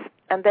Dobermans,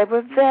 and they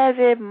were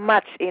very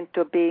much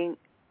into being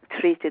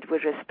treated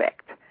with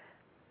respect.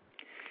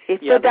 If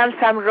they'd done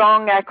some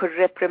wrong, I could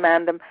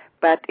reprimand them,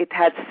 but it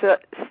had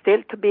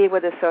still to be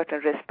with a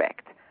certain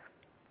respect.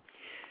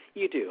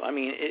 You do. I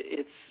mean,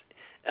 it's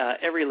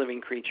every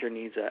living creature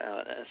needs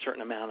a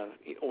certain amount of,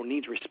 or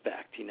needs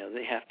respect. You know,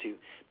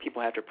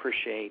 people have to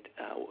appreciate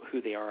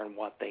who they are and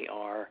what they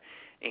are,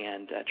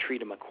 and treat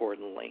them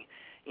accordingly.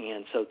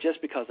 And so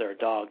just because they're a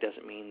dog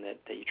doesn't mean that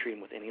you treat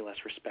them with any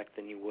less respect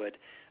than you would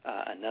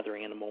another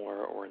animal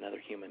or another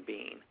human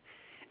being.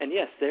 And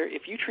yes,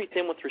 if you treat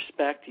them with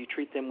respect, you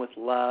treat them with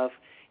love,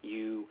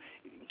 you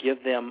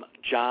give them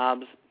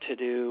jobs to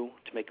do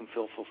to make them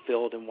feel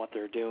fulfilled in what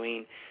they're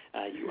doing,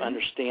 you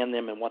understand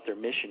them and what their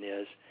mission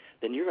is,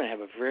 then you're going to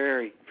have a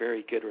very,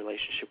 very good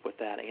relationship with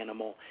that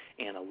animal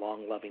and a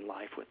long, loving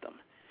life with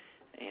them.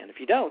 And if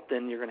you don't,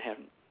 then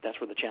that's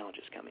where the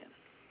challenges come in.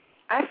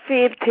 I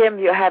feel, Tim,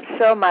 you have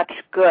so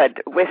much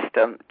good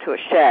wisdom to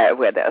share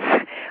with us.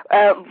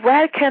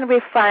 Where can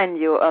we find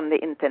you on the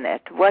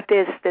Internet? What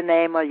is the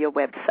name of your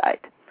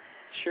website?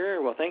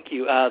 Sure. Well, thank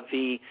you.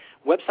 The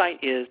website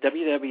is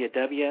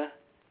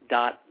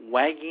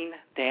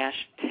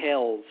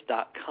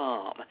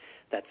www.wagging-tails.com.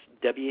 That's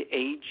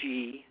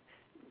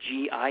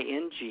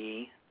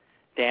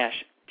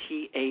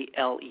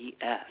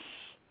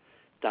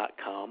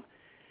WAGGing-TALES.com.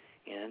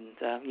 And,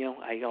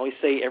 I always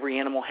say every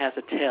animal has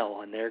a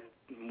tail, and they're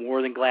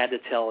more than glad to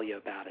tell you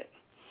about it.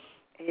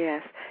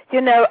 Yes.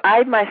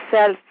 I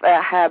myself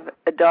have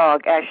a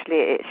dog.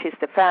 Actually, she's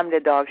the family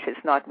dog.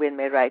 She's not with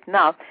me right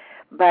now.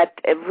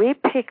 But we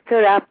picked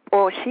her up,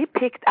 or she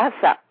picked us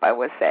up, I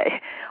would say,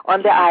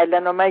 on the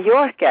island of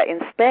Mallorca in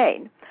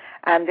Spain.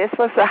 And this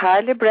was a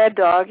highly bred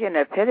dog,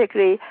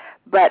 pedigree,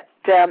 but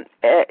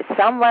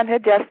someone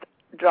had just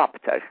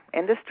dropped her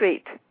in the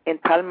street in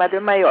Palma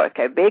de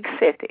Mallorca, a big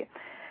city,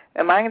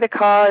 among the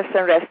cars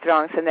and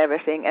restaurants and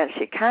everything, and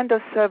she kind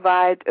of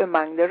survived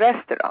among the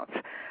restaurants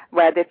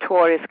where the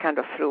tourists kind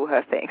of threw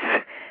her things.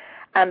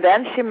 And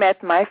then she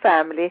met my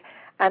family,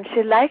 and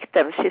she liked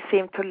them. She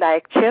seemed to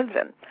like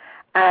children.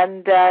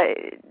 And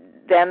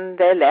then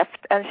they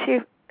left, and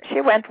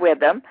she went with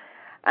them,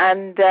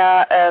 and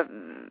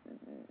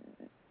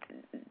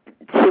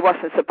she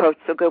wasn't supposed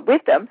to go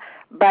with them.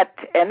 But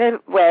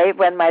anyway,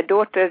 when my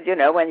daughter,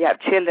 when you have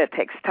children, it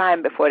takes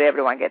time before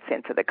everyone gets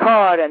into the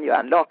car and you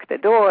unlock the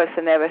doors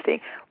and everything.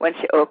 When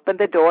she opened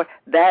the door,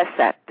 there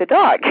sat the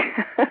dog,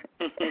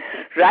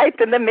 right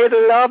in the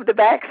middle of the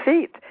back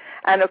seat.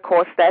 And, of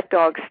course, that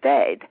dog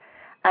stayed.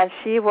 And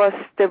she was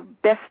the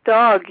best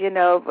dog,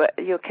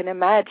 you can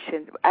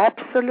imagine.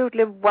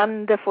 Absolutely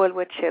wonderful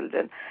with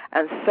children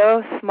and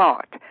so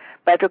smart.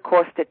 But, of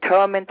course,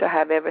 determined to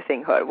have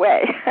everything her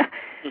way.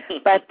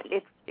 But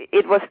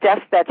it was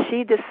just that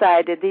she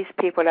decided these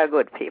people are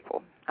good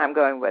people. I'm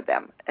going with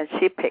them. And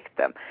she picked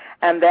them.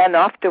 And then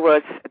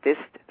afterwards, this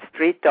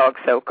street dog,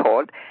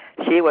 so-called,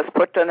 she was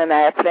put on an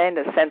airplane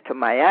and sent to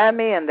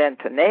Miami and then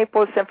to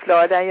Naples in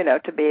Florida,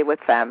 to be with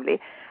family.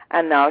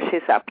 And now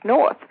she's up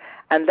north.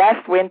 And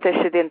last winter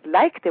she didn't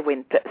like the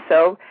winter,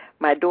 so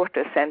my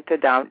daughter sent her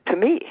down to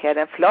me here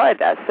in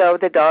Florida, so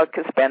the dog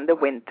can spend the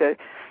winter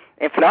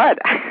in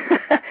Florida.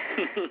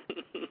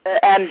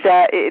 And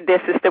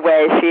this is the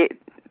way she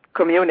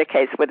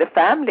communicates with the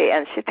family,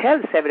 and she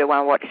tells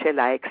everyone what she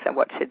likes and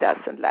what she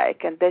doesn't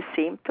like, and they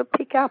seem to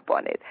pick up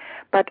on it.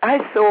 But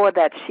I saw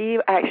that she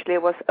actually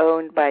was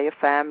owned by a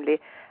family,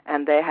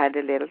 and they had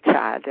a little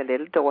child, a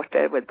little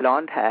daughter with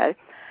blonde hair,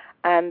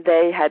 and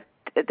they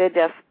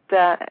just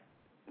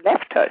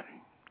left her.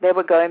 They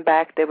were going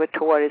back. They were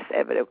tourists,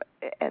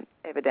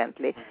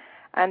 evidently,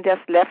 and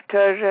just left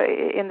her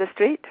in the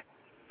street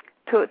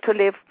to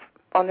live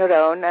on her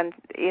own. And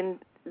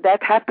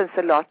that happens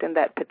a lot in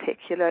that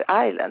particular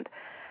island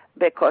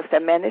because there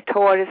are many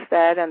tourists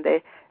there, and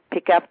they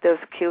pick up those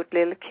cute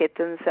little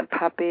kittens and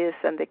puppies,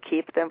 and they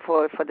keep them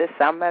for the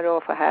summer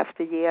or for half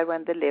the year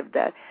when they live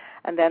there,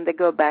 and then they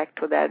go back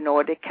to their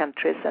Nordic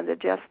countries and they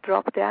just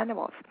drop the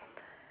animals.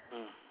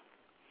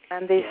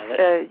 And this,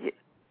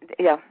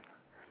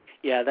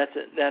 Yeah, that's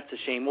a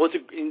shame. Well,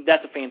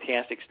 that's a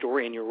fantastic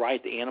story, and you're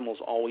right. The animals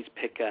always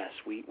pick us.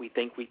 We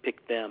think we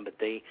pick them, but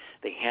they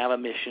have a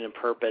mission and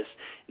purpose.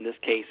 In this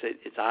case,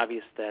 it's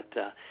obvious that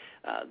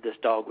this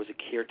dog was a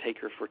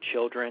caretaker for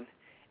children,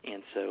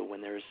 and so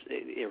when they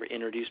were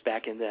introduced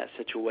back into that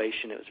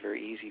situation, it was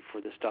very easy for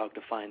this dog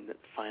to find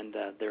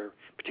their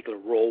particular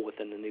role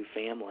within the new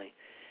family.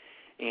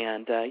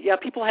 And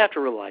people have to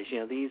realize,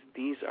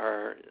 these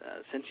are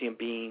sentient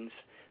beings.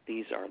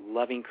 These are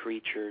loving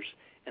creatures,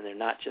 and they're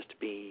not just to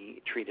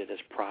be treated as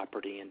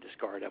property and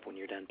discarded up when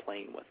you're done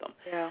playing with them.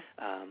 Yeah.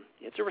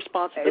 It's a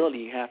responsibility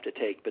you have to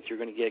take, but you're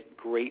going to get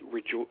great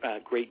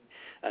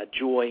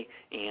joy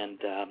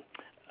and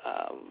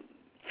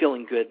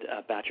feeling good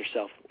about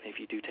yourself if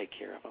you do take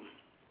care of them.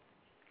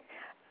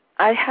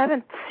 I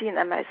haven't seen,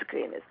 and my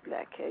screen is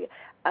black here,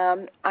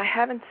 I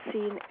haven't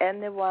seen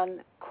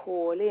anyone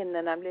call in,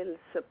 and I'm a little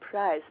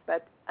surprised,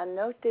 but I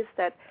noticed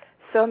that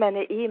so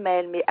many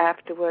email me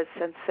afterwards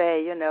and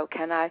say,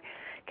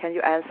 can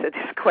you answer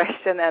this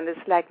question? And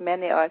it's like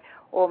many are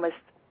almost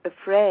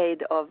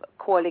afraid of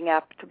calling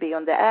up to be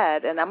on the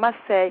air. And I must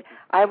say,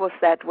 I was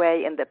that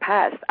way in the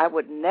past. I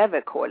would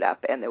never call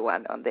up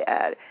anyone on the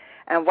air.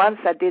 And once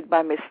I did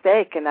by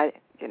mistake, and I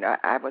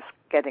I was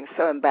getting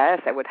so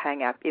embarrassed I would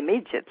hang up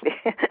immediately.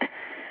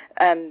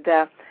 And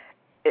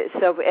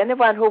so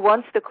anyone who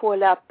wants to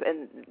call up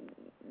and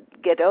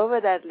get over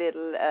that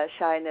little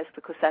shyness,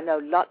 because I know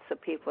lots of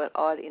people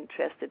are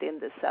interested in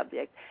the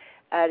subject,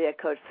 area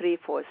code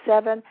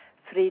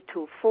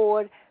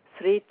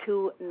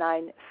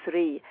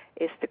 347-324-3293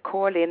 is the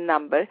call-in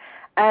number.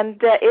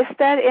 And is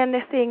there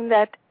anything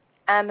that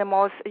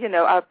animals,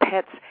 our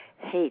pets,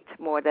 hate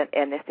more than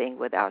anything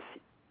about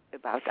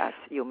us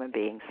human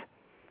beings?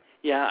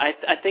 Yeah,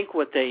 I think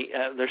what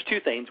there's two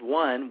things.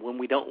 One, when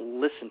we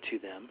don't listen to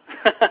them,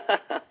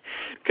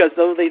 because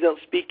though they don't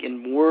speak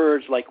in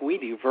words like we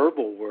do,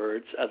 verbal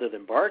words other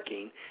than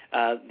barking,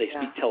 they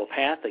speak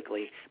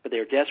telepathically, but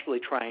they're desperately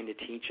trying to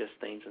teach us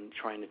things and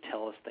trying to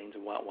tell us things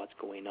about what's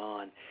going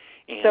on.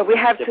 And so we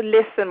have to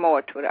listen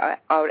more to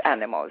our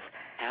animals.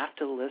 Have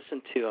to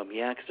listen to them,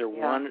 because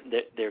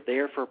they're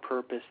there for a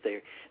purpose.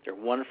 They're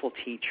wonderful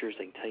teachers.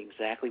 They can tell you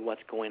exactly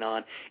what's going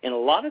on, and a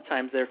lot of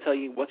times they'll tell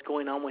you what's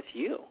going on with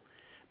you,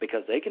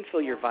 because they can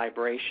feel your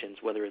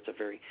vibrations, whether it's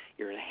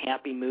you're in a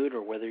happy mood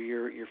or whether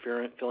you're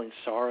feeling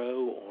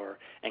sorrow or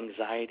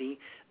anxiety.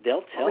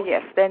 They'll tell you. Oh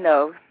yes, they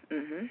know.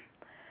 Mm-hmm.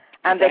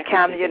 And they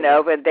come,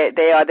 when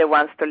they are the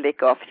ones to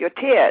lick off your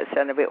tears,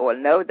 and we all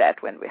know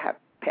that when we have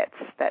pets,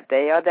 that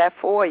they are there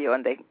for you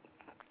and they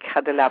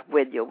cuddle up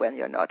with you when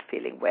you're not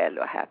feeling well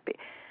or happy.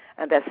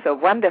 And that's so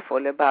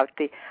wonderful about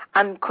the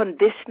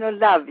unconditional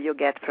love you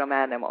get from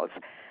animals.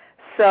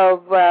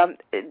 So,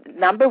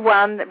 number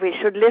one, we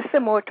should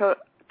listen more to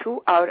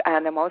our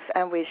animals,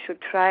 and we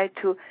should try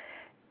to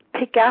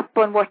pick up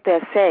on what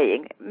they're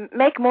saying.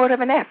 Make more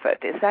of an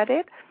effort. Is that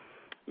it?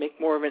 Make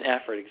more of an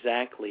effort,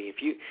 exactly.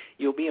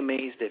 You'll be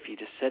amazed if you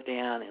just sit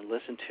down and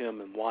listen to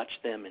them and watch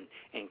them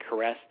and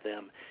caress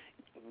them.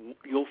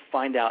 You'll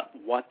find out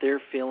what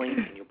they're feeling,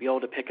 and you'll be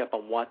able to pick up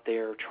on what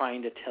they're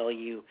trying to tell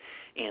you,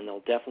 and they'll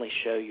definitely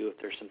show you if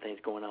there's some things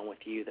going on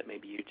with you that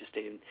maybe you just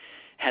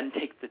hadn't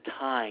taken the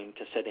time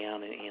to sit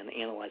down and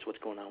analyze what's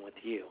going on with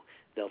you.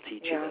 They'll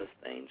teach you those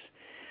things.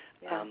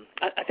 Yeah.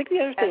 I think the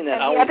other thing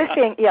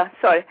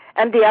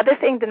And the other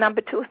thing, the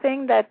number two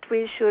thing that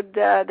we should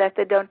that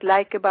they don't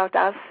like about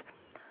us.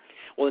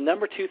 Well, the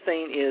number two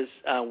thing is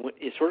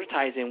it sort of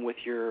ties in with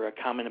your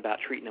comment about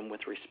treating them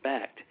with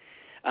respect.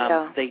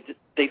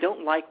 They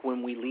don't like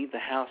when we leave the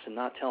house and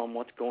not tell them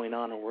what's going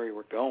on or where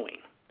we're going.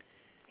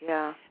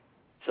 Yeah.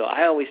 So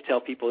I always tell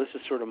people, this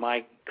is sort of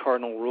my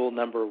cardinal rule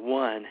number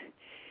one,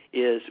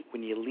 is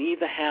when you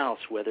leave the house,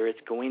 whether it's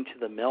going to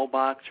the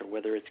mailbox or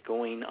whether it's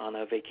going on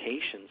a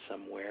vacation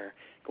somewhere,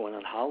 going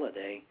on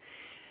holiday,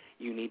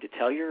 you need to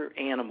tell your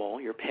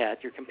animal, your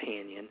pet, your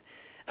companion,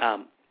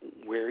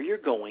 where you're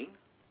going.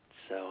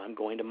 So I'm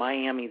going to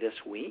Miami this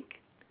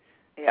week.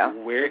 Yeah.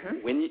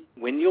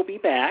 When you'll be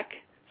back.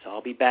 So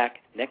I'll be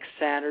back next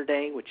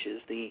Saturday, which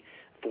is the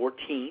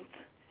 14th,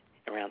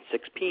 around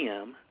 6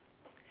 p.m.,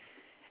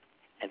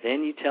 and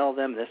then you tell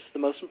them, this is the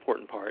most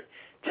important part,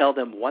 tell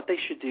them what they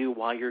should do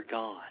while you're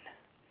gone.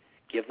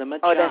 Give them a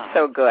job. Oh, that's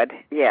so good.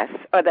 Yes.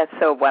 Oh, that's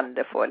so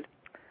wonderful.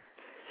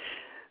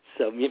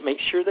 So make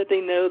sure that they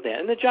know that.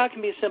 And the job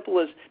can be as simple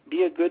as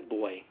be a good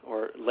boy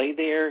or lay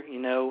there,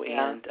 and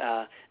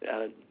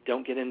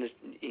don't get into,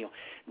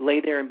 lay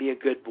there and be a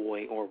good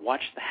boy, or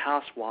watch the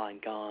house while I'm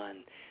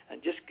gone.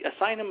 And just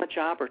assign them a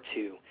job or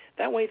two.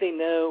 That way they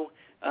know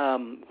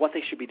what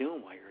they should be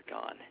doing while you're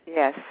gone.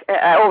 Yes.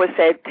 I always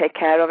say take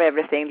care of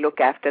everything, look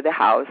after the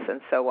house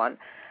and so on.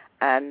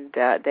 And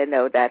they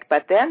know that.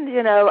 But then,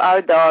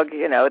 our dog,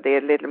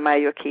 the little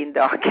Mallorquin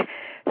dog,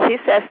 she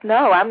says,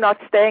 no, I'm not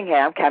staying here.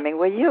 I'm coming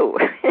with you.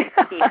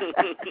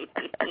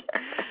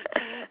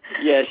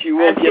 Yes, you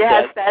will and get she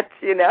has that,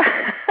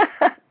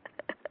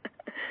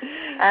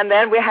 And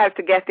then we have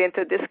to get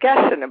into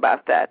discussion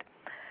about that.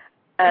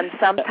 And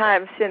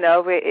sometimes,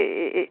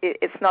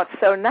 it's not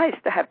so nice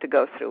to have to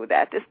go through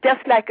that. It's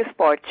just like a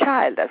spoiled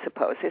child, I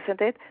suppose,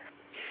 isn't it?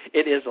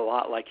 It is a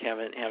lot like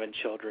having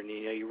children.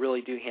 You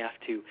really do have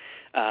to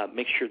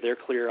make sure they're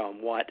clear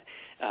on what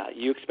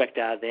you expect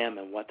out of them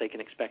and what they can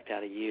expect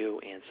out of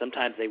you. And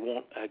sometimes they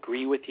won't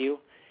agree with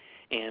you.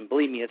 And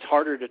believe me, it's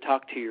harder to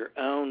talk to your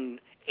own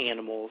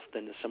animals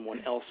than to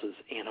someone else's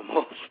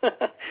animals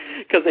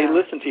because they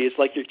listen to you. It's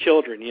like your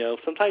children.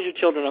 Sometimes your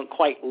children don't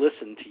quite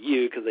listen to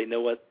you because they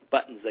know what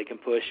buttons they can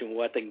push and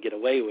what they can get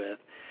away with.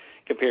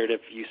 Compared to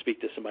if you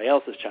speak to somebody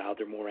else's child,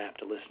 they're more apt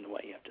to listen to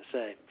what you have to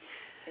say.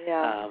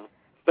 Yeah.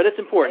 But it's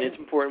important. It's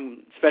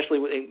important, especially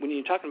when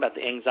you're talking about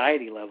the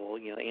anxiety level.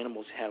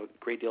 Animals have a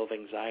great deal of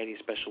anxiety,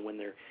 especially when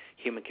their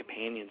human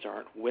companions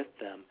aren't with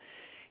them.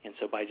 And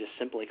so by just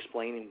simply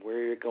explaining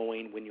where you're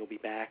going, when you'll be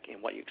back,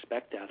 and what you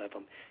expect out of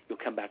them, you'll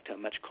come back to a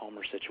much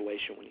calmer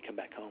situation when you come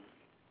back home.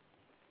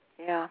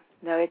 Yeah.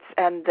 No,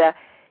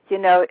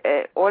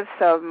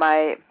 also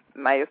my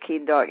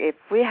Mallorquin dog, if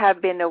we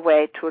have been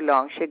away too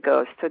long, she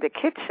goes to the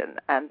kitchen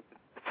and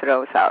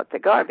throws out the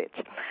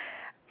garbage.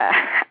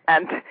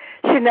 And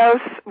she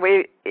knows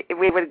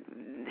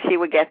she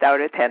will get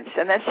our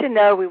attention, and she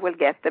knows we will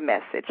get the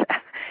message.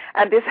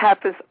 And this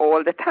happens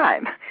all the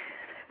time.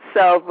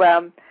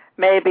 So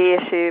maybe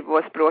she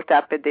was brought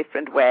up a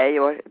different way,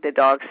 or the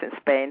dogs in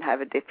Spain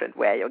have a different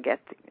way of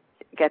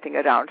getting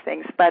around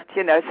things. But,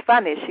 it's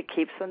funny, she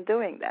keeps on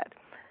doing that.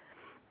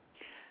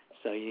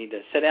 So you need to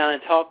sit down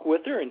and talk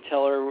with her and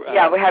tell her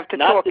we have to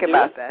talk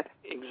about that.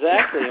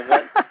 Exactly,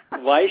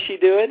 and why she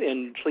do it,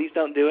 and please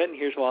don't do it, and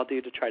here's what I'll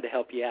do to try to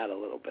help you out a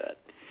little bit.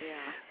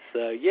 Yeah.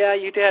 So,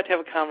 you do have to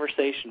have a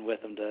conversation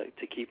with them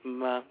to keep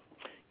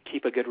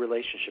a good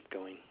relationship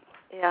going.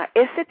 Yeah.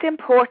 Is it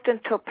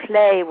important to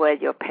play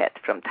with your pet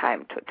from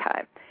time to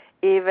time,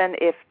 even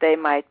if they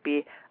might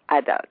be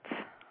adults?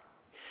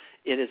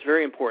 It is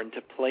very important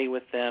to play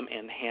with them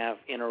and have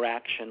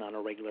interaction on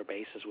a regular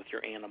basis with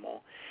your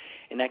animal.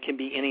 And that can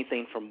be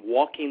anything from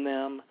walking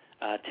them,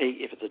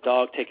 if it's a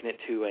dog, taking it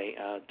to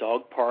a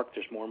dog park.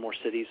 There's more and more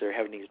cities that are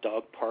having these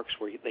dog parks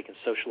where they can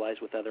socialize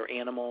with other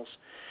animals,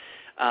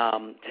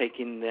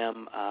 taking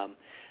them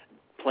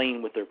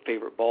playing with their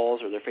favorite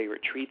balls or their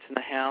favorite treats in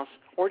the house,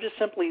 or just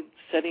simply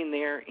sitting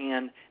there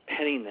and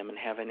petting them and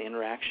having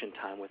interaction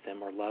time with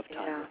them or love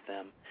time with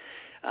them.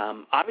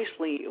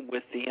 Obviously,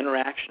 with the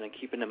interaction and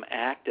keeping them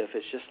active,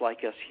 it's just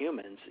like us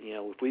humans.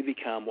 If we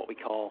become what we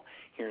call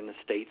here in the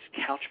States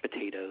couch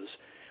potatoes,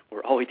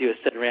 where all we do is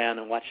sit around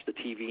and watch the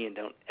TV and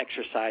don't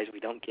exercise, we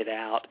don't get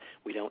out,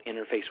 we don't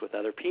interface with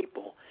other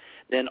people,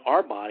 then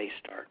our bodies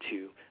start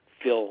to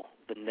feel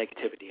the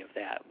negativity of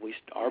that.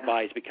 Our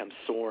bodies become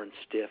sore and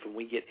stiff, and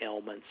we get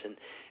ailments, and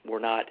we're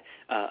not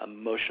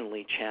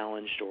emotionally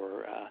challenged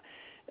or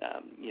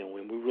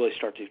when we really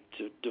start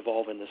to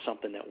devolve into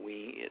something that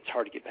it's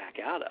hard to get back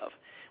out of.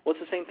 Well,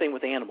 it's the same thing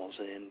with animals,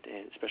 and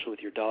especially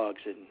with your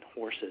dogs and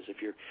horses.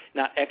 If you're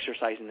not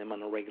exercising them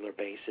on a regular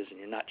basis and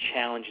you're not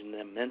challenging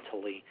them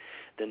mentally,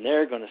 then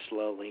they're going to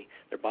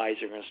their bodies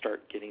are going to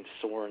start getting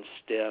sore and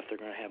stiff. They're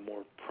going to have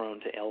more prone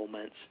to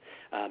ailments.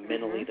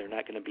 Mentally, they're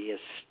not going to be as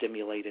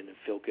stimulated and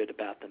feel good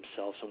about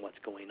themselves and what's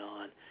going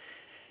on.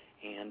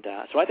 And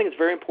so I think it's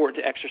very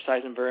important to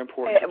exercise and very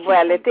important to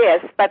it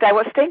is. But I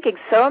was thinking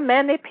so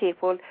many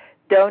people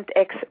don't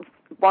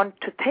want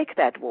to take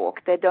that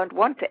walk. They don't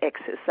want to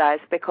exercise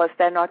because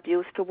they're not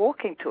used to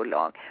walking too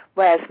long.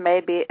 Whereas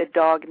maybe a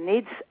dog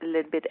needs a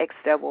little bit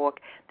extra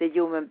walk. The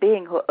human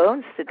being who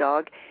owns the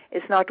dog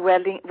is not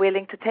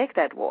willing to take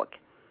that walk.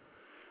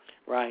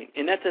 Right,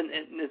 and that's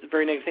a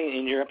very negative thing,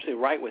 and you're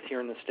absolutely right with here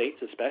in the States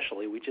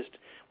especially. We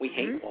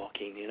hate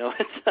walking,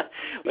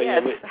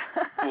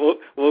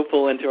 We'll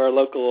pull into our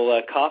local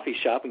coffee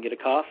shop and get a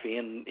coffee,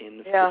 and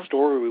the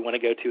store we want to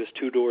go to is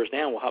 2 doors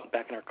down. We'll hop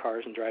back in our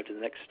cars and drive to the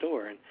next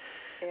store. And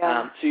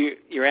so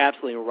you're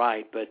absolutely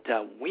right, but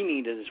we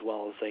need it as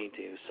well as they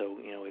do. So,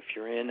 if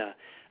you're in a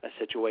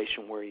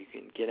situation where you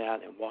can get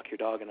out and walk your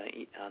dog on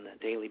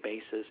a daily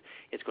basis,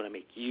 it's going to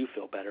make you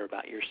feel better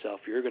about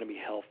yourself. You're going to be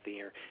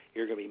healthier.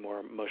 You're going to be more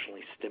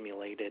emotionally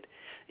stimulated.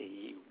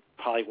 You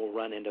probably will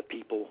run into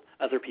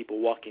other people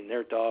walking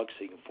their dogs,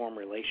 so you can form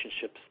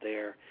relationships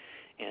there.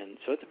 And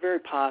so it's a very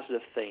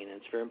positive thing, and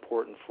it's very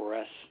important for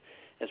us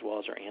as well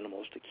as our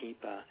animals to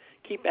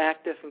keep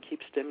active and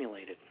keep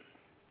stimulated.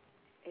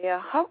 Yeah.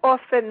 How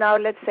often now,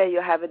 let's say you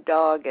have a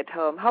dog at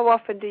home, how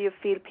often do you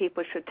feel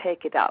people should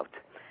take it out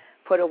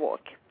for a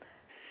walk?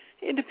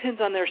 It depends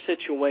on their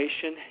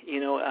situation.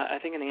 I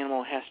think an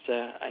animal has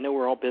to, I know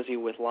we're all busy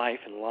with life,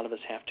 and a lot of us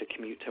have to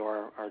commute to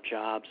our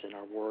jobs and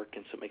our work,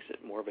 and so it makes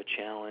it more of a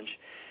challenge.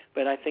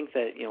 But I think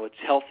that, it's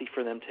healthy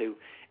for them to,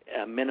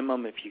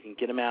 minimum, if you can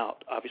get them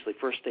out, obviously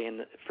first thing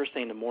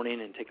in the morning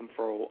and take them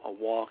for a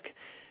walk,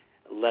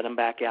 let them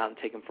back out and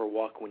take them for a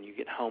walk when you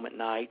get home at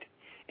night.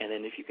 And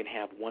then if you can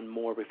have one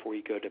more before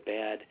you go to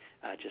bed,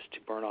 just to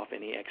burn off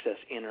any excess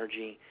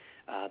energy,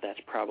 that's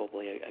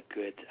probably a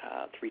good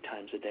 3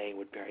 times a day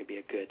would probably be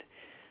a good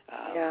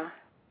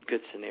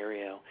good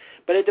scenario.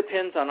 But it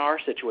depends on our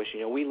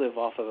situation. We live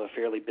off of a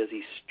fairly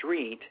busy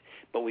street,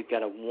 but we've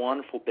got a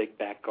wonderful big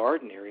back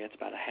garden area. It's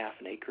about a half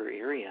an acre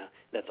area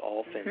that's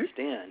all fenced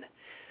in.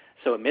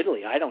 So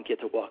admittedly, I don't get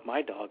to walk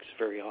my dogs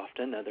very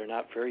often. They're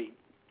not very,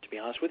 to be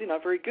honest with you,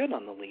 not very good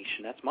on the leash,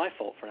 and that's my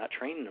fault for not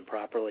training them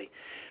properly.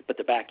 But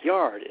the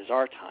backyard is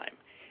our time.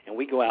 And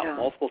we go out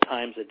multiple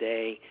times a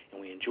day, and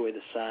we enjoy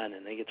the sun,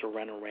 and they get to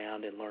run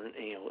around and learn,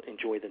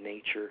 enjoy the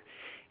nature.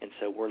 And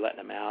so we're letting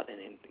them out and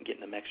getting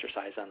them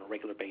exercise on a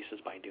regular basis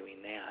by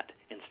doing that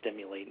and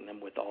stimulating them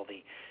with all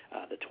the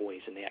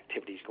toys and the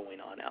activities going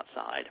on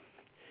outside.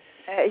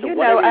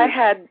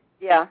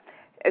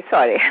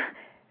 Sorry.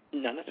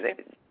 No, that's okay.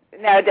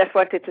 No, I just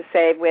wanted to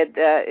say with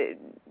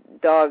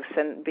dogs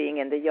and being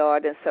in the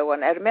yard and so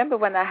on. I remember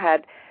when I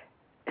had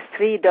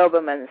 3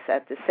 Dobermans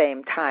at the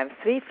same time,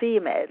 3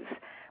 females,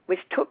 which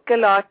took a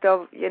lot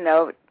of,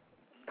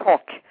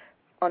 talk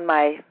on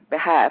my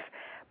behalf.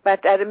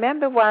 But I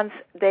remember once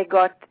they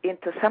got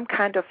into some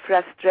kind of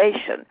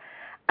frustration,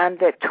 and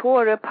they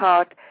tore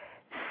apart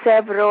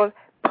several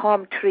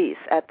palm trees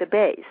at the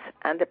base.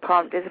 And it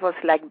was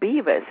like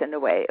beavers in a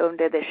way,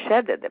 only they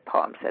shedded the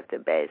palms at the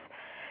base.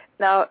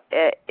 Now,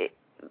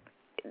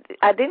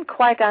 I didn't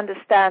quite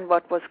understand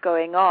what was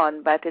going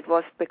on, but it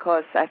was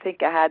because I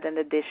think I had an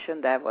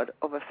addition there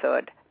of a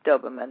 3rd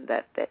Doberman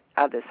that the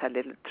others had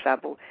little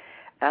trouble.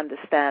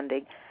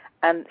 understanding.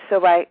 And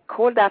so I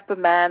called up a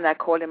man, I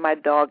called him my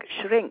dog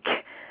Shrink,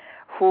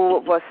 who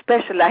was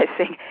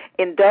specializing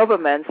in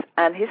Dobermans,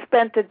 and he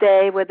spent a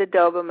day with the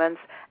Dobermans,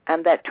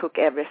 and that took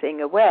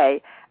everything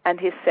away. And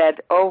he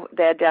said, oh,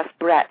 they're just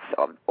brats,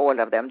 all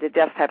of them. They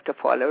just have to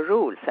follow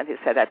rules. And he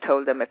said, I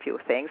told them a few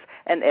things,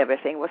 and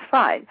everything was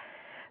fine.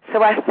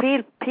 So I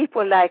feel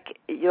people like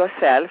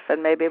yourself,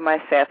 and maybe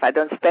myself, I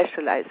don't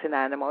specialize in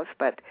animals,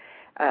 but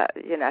I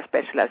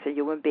specialize in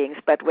human beings.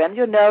 But when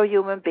you know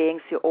human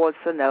beings, you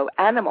also know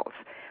animals.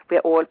 We're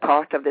all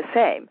part of the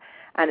same.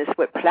 And it's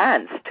with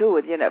plants, too.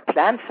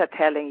 Plants are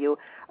telling you,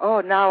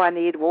 oh, now I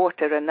need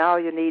water, and now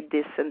you need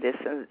this and this.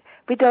 And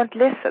we don't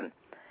listen.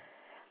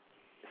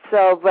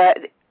 So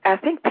I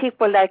think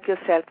people like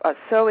yourself are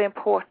so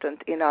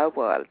important in our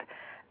world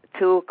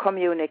to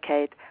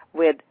communicate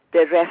with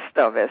the rest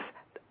of us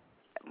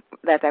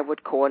that I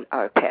would call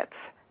our pets.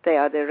 They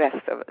are the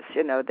rest of us.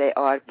 They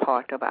are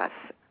part of us,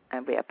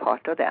 and we are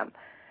part of them.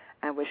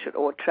 And we should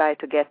all try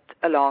to get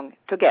along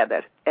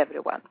together,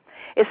 everyone.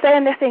 Is there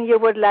anything you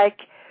would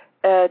like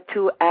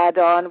to add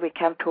on? We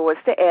come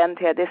towards the end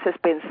here. This has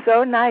been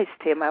so nice,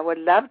 Tim. I would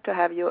love to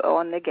have you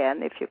on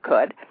again if you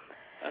could.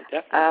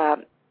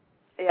 Definitely.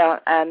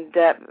 And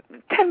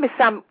tell me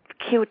some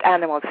cute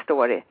animal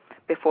story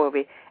before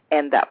we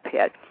end up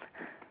here.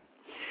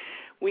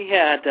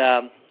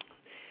 I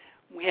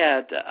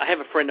have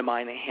a friend of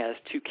mine that has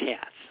two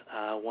cats.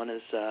 One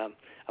is a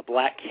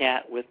black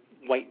cat with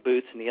white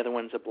boots, and the other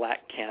one's a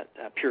black cat,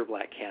 pure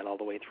black cat all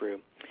the way through.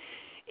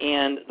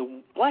 And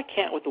the black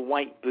cat with the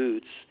white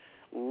boots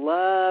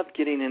loved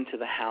getting into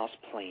the house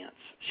plants.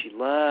 She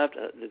loved,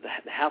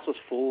 the house was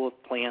full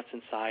of plants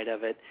inside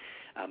of it.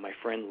 My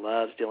friend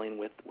loves dealing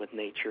with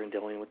nature and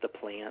dealing with the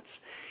plants,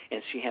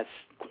 and she has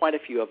quite a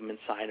few of them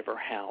inside of her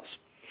house.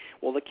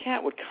 Well, the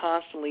cat would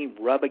constantly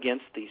rub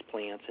against these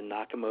plants and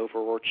knock them over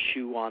or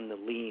chew on the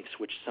leaves,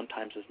 which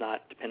sometimes is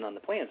not, depending on the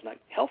plant, is not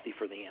healthy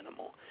for the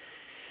animal.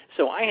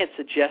 So I had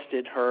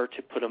suggested her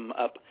to put them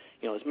up,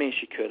 as many as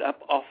she could, up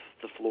off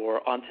the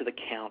floor onto the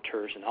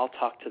counters, and I'll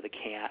talk to the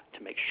cat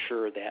to make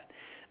sure that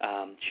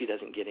she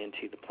doesn't get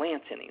into the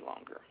plants any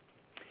longer.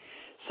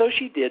 So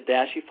she did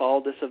that. She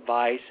followed this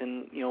advice,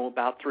 and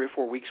about 3 or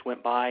 4 weeks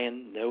went by,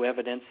 and no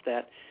evidence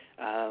that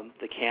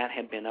the cat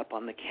had been up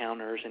on the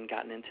counters and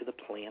gotten into the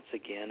plants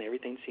again.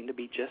 Everything seemed to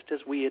be just as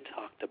we had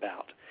talked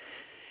about.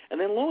 And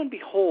then lo and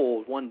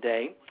behold, one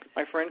day,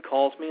 my friend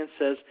calls me and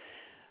says,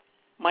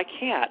 my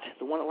cat,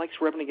 the one that likes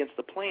rubbing against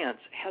the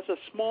plants, has a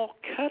small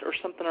cut or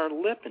something on her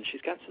lip, and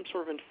she's got some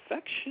sort of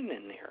infection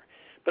in there.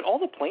 But all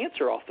the plants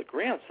are off the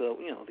ground, so,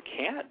 the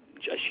cat,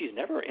 she's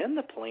never in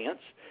the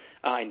plants.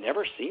 I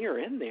never see her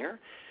in there.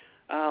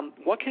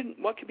 What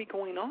could be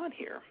going on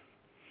here?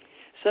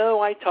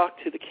 So I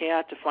talked to the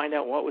cat to find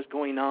out what was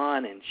going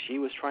on, and she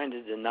was trying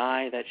to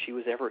deny that she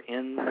was ever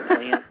in the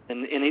plant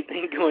and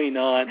anything going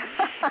on.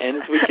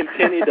 And as we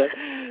continue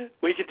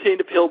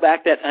to peel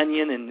back that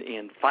onion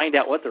and find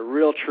out what the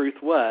real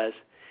truth was,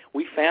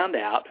 we found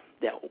out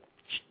that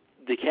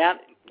the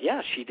cat,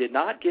 she did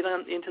not get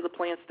into the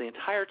plants the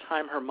entire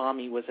time her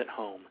mommy was at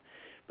home.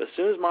 But as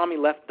soon as mommy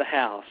left the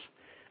house,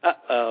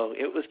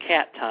 it was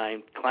cat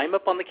time. Climb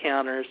up on the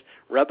counters,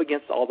 rub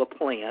against all the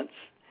plants.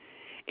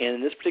 And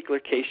in this particular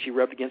case, she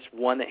rubbed against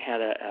one that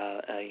had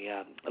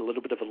a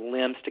little bit of a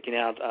limb sticking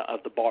out of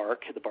the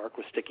bark. The bark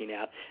was sticking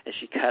out, and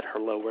she cut her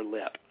lower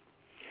lip.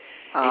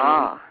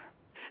 Ah.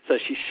 So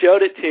she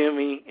showed it to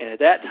me, and at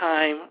that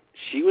time,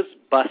 she was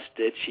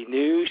busted. She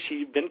knew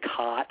she'd been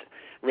caught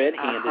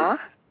red-handed,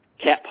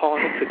 cat paw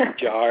in the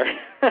cookie jar.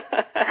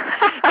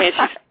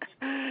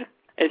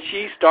 And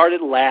she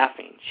started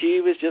laughing.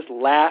 She was just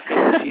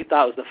laughing. She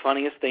thought it was the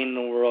funniest thing in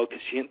the world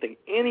because she didn't think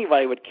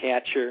anybody would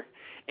catch her.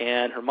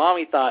 And her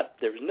mommy thought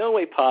there was no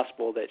way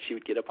possible that she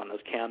would get up on those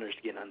counters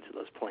to get onto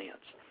those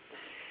plants.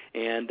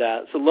 And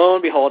so lo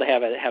and behold, I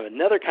have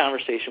another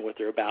conversation with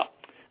her about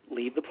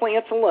leave the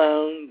plants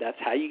alone. That's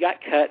how you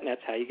got cut, and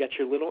that's how you got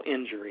your little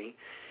injury.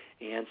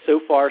 And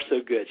so far,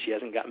 so good. She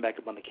hasn't gotten back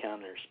up on the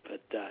counters.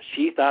 But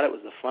she thought it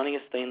was the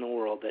funniest thing in the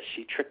world that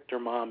she tricked her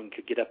mom and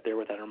could get up there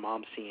without her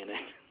mom seeing it.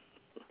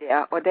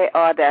 Yeah, well, they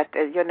are that.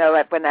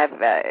 When I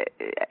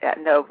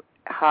know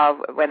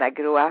how when I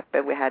grew up,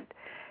 we had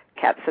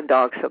cats and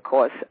dogs, of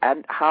course,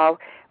 and how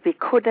we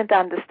couldn't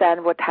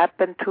understand what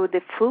happened to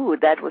the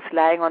food that was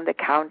lying on the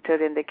counter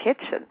in the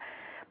kitchen.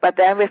 But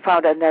then we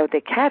found out, no,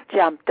 the cat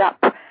jumped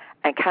up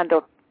and kind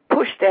of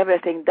pushed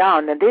everything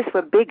down, and these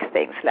were big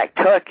things like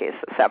turkeys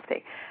or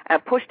something,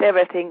 and pushed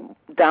everything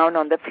down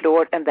on the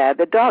floor, and there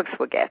the dogs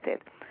would get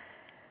it.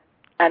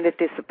 And it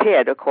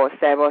disappeared, of course.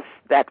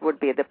 That would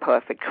be the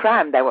perfect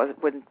crime. There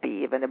wouldn't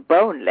be even a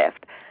bone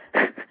left.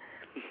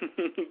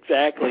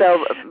 Exactly.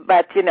 So,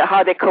 but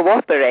how they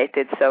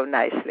cooperated so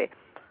nicely.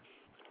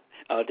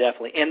 Oh,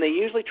 definitely. And they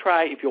usually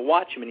try, if you'll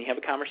watch them and you have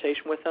a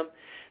conversation with them,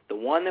 the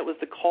one that was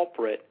the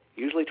culprit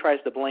usually tries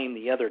to blame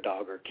the other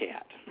dog or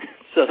cat,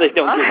 so they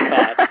don't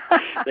get caught.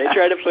 They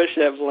try to push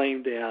that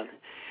blame down.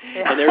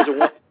 Yeah. And there's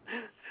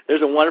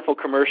There's a wonderful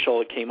commercial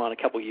that came on a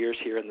couple years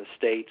here in the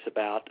States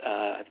about,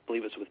 I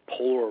believe it was with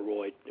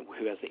Polaroid,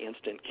 who has the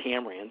instant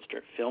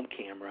film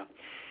camera,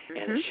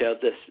 and it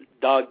showed this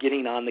dog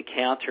getting on the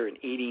counter and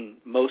eating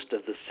most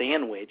of the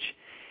sandwich,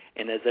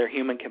 and as their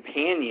human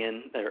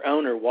companion, their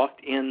owner, was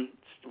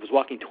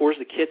walking towards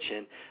the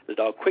kitchen, the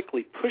dog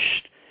quickly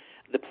pushed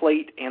the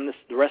plate and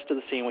the rest of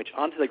the sandwich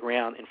onto the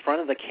ground in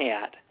front of the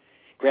cat,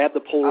 grabbed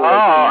the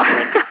Polaroid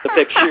camera and took the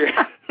picture.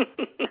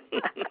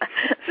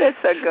 That's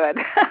so good.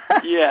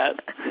 Yes.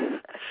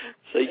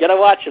 So you got to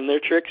watch them. They're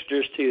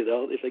tricksters too.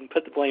 If they can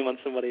put the blame on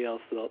somebody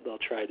else, they'll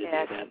try to do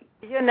that.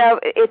 You know,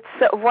 it's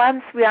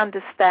once we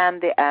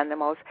understand the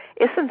animals,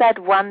 isn't that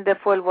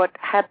wonderful? What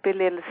happy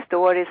little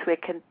stories we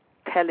can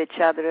tell each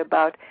other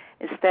about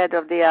instead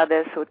of the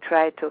others who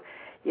try to,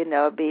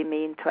 be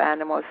mean to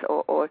animals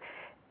or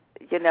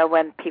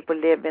when people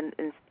live in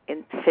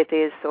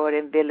cities or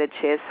in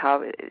villages,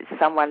 how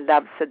someone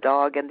loves a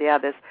dog and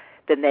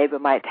the neighbor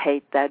might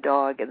hate their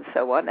dog and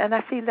so on. And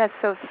I feel that's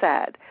so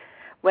sad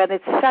when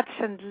it's such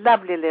a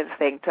lovely little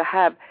thing to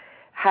have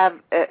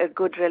a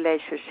good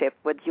relationship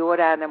with your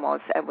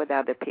animals and with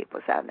other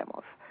people's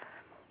animals.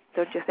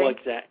 Don't you think? Well,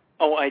 exactly.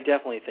 Oh, I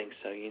definitely think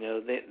so.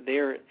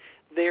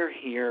 They're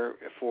here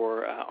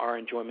for our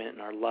enjoyment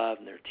and our love,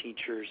 and they're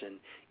teachers, and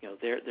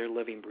they're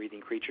living,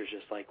 breathing creatures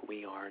just like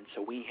we are, and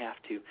so we have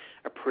to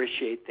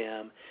appreciate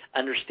them,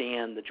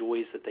 understand the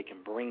joys that they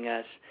can bring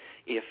us.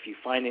 If you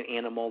find an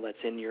animal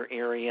that's in your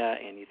area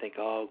and you think,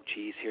 oh,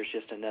 geez, here's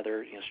just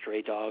another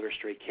stray dog or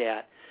stray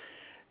cat,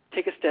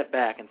 take a step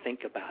back and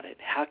think about it.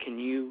 How can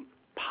you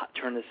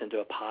turn this into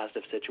a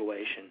positive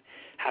situation?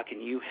 How can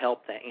you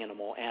help that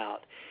animal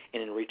out?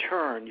 And in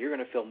return, you're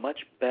going to feel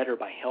much better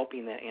by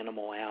helping that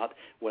animal out,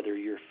 whether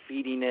you're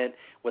feeding it,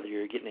 whether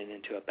you're getting it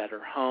into a better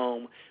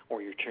home,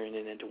 or you're turning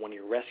it into one of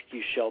your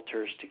rescue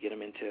shelters to get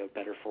them into a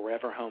better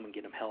forever home and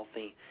get them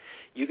healthy.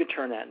 You can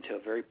turn that into a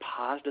very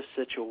positive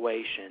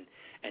situation,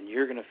 and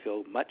you're going to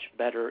feel much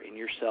better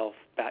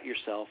about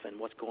yourself and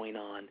what's going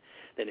on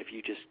than if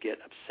you just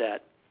get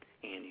upset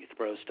and you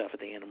throw stuff at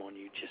the animal and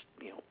you just,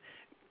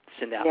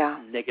 send out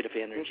negative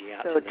energy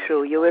out. So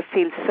true. You will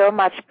feel so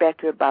much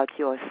better about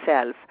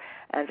yourself.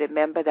 And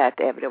remember that,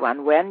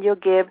 everyone. When you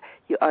give,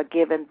 you are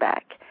given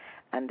back.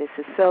 And this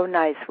is so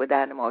nice with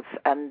animals.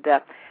 And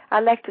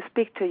I'd like to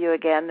speak to you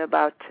again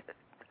about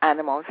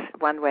animals,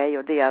 one way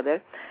or the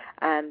other,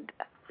 and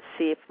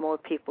see if more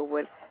people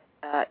will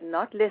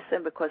not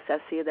listen, because I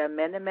see there are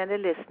many, many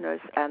listeners,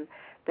 and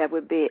there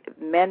will be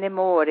many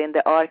more in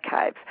the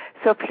archives.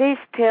 So please,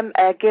 Tim,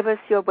 give us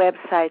your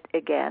website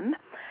again.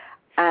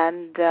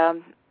 And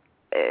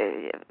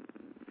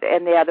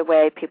any other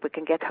way people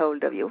can get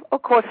hold of you.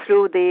 Of course,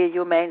 through the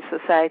Humane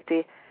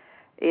Society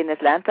in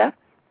Atlanta.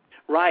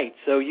 Right.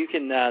 So you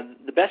can,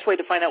 the best way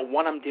to find out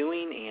what I'm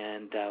doing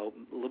and a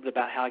little bit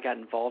about how I got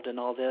involved in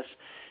all this,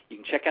 you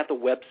can check out the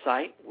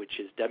website, which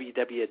is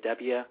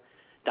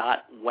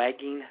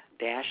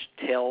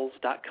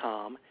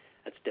www.wagging-tails.com.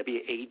 That's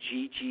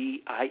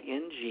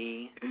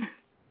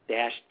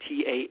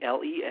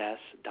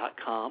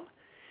WAGGING-TALES.com.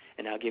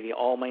 And I'll give you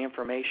all my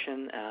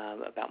information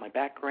about my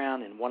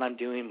background and what I'm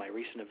doing, my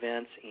recent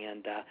events,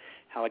 and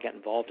how I got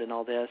involved in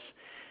all this.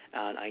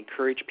 I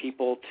encourage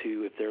people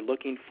to, if they're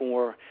looking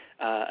for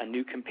a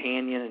new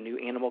companion, a new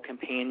animal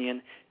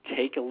companion,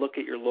 take a look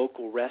at your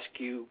local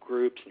rescue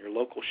groups and your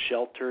local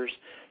shelters.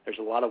 There's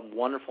a lot of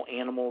wonderful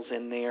animals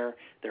in there.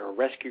 There are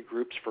rescue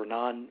groups for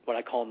what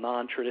I call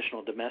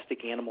non-traditional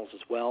domestic animals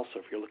as well. So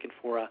if you're looking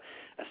for a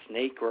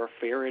snake or a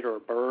ferret or a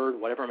bird,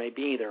 whatever it may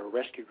be, there are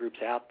rescue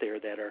groups out there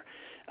that are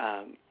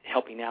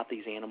helping out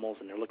these animals,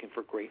 and they're looking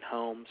for great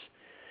homes.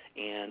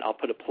 And I'll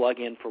put a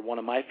plug in for one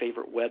of my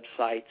favorite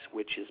websites,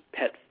 which is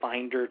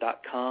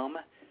petfinder.com,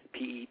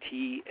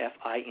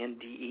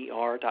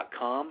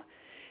 petfinder.com.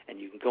 And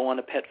you can go on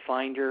to Pet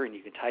Finder, and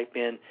you can type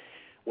in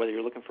whether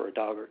you're looking for a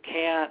dog or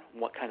cat,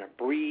 what kind of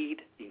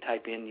breed. You can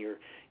type in your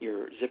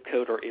zip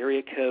code or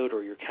area code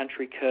or your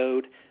country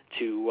code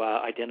to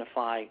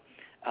identify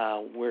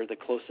where the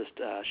closest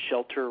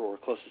shelter or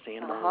closest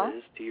animal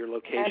is to your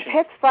location. And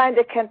Pet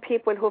Finder, can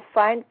people who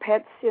find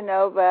pets,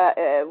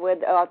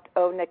 without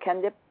owner,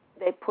 can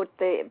they put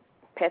the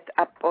pet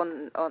up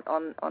on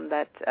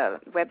that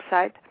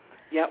website?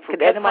 Yeah.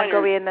 Could anyone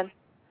go in and...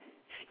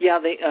 Yeah,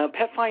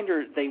 Pet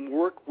Finder, they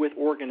work with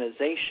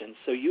organizations,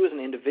 so you as an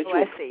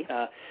individual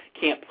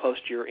can't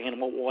post your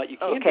animal. What you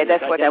can do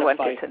that's is what I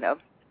wanted to know.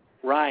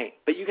 Right,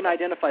 but you can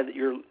identify that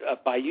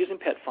by using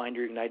Pet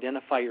Finder, you can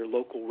identify your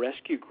local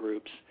rescue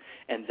groups,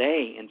 and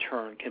they, in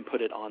turn, can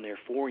put it on there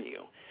for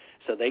you.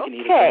 So they can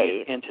either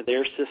bring it into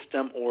their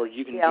system, or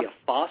you can be a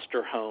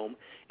foster home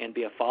and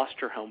be a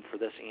foster home for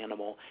this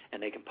animal,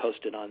 and they can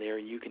post it on there,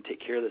 and you can take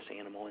care of this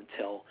animal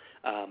until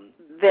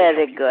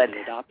very good. Get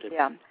it adopted.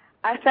 Yeah.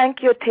 I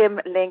thank you, Tim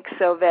Link,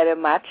 so very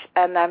much,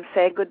 and I'm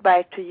saying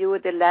goodbye to you.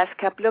 The last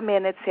couple of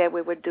minutes here,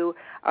 we will do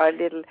our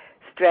little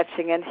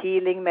stretching and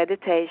healing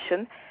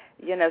meditation.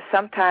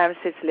 Sometimes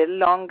it's a little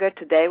longer.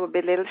 Today will be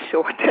a little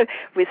shorter.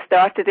 We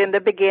started in the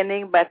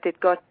beginning, but it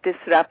got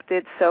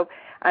disrupted. So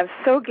I'm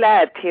so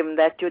glad, Tim,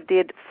 that you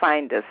did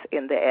find us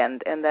in the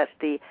end and that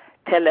the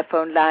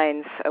telephone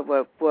lines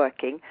were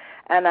working.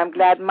 And I'm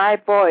glad my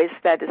voice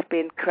that has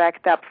been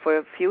cracked up for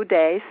a few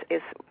days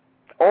is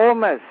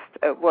almost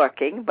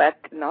working, but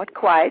not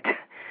quite.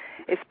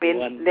 It's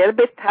been a little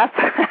bit tough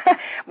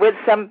with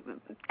some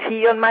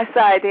tea on my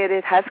side.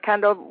 It has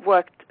kind of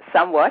worked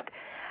somewhat.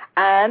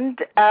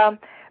 And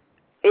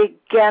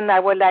again, I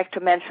would like to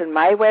mention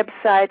my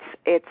websites.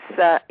 It's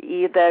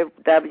either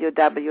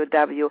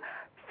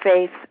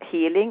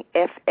www.faithhealing,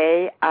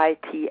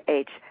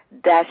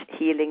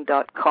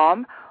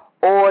 faith-healing.com,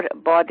 or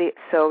Body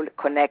Soul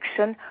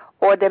Connection,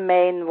 or the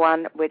main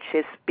one, which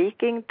is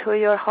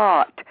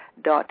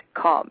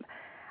speakingtoyourheart.com.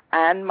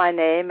 And my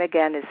name,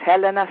 again, is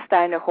Helena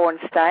Steiner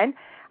Hornstein.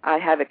 I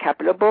have a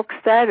couple of books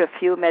there, a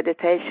few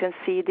meditation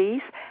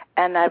CDs,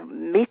 and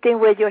I'm meeting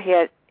with you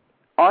here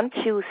on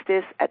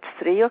Tuesdays at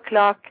 3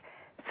 o'clock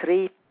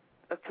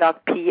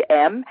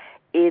p.m.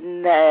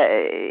 in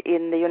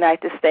the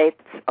United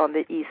States on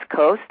the East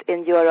Coast.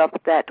 In Europe,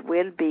 that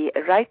will be,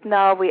 right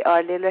now we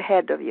are a little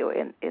ahead of you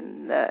in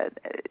the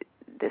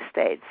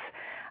States.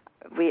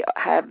 We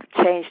have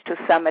changed to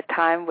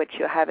summertime, which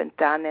you haven't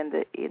done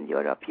in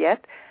Europe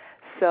yet.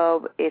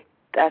 So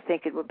I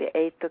think it will be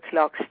 8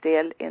 o'clock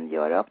still in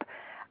Europe,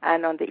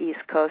 and on the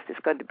East Coast it's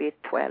going to be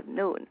 12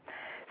 noon.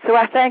 So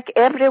I thank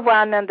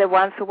everyone, and the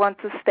ones who want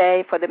to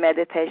stay for the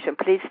meditation,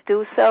 please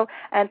do so.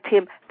 And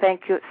Tim,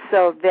 thank you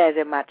so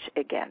very much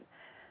again.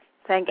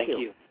 Thank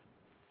you.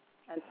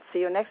 And see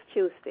you next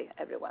Tuesday,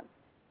 everyone.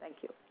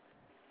 Thank you.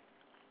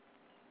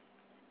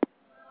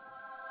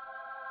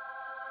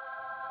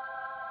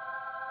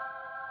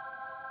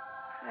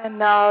 And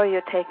now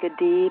you take a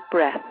deep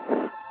breath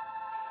and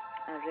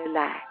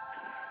relax.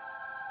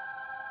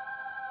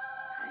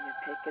 And you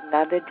take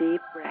another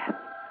deep breath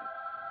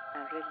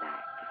and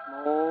relax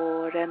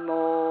more and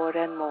more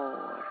and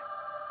more.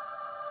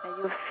 And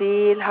you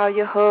feel how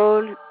your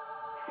whole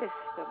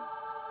system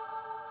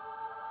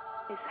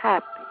is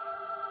happy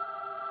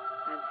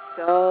and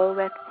so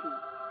at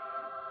peace.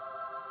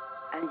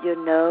 And you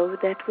know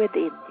that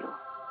within you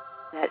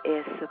there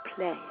is a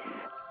place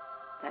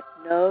that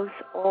knows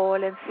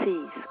all and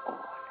sees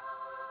all.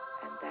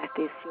 And that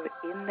is your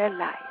inner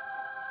light.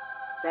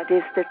 That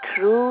is the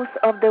truth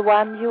of the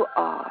one you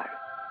are.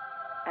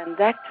 And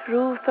that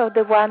truth of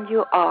the one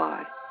you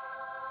are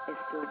is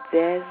your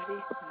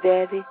very,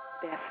 very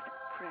best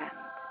friend.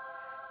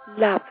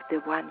 Love the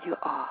one you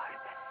are.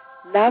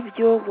 Love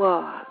your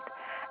world.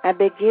 And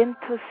begin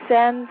to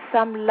send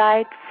some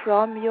light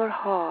from your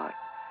heart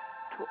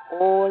to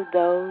all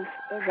those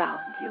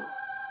around you.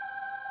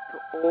 To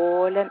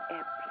all and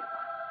everyone.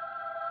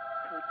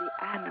 To the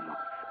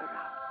animals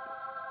around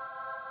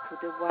you. To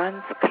the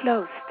ones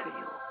close to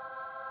you.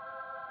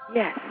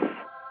 Yes,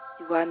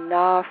 you are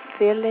now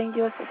filling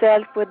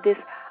yourself with this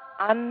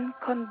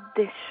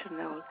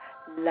unconditional,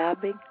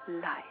 loving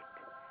light.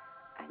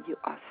 And you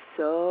are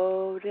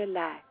so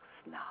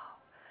relaxed now.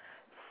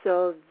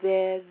 So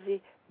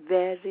very,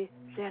 very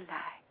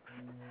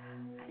relaxed.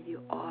 And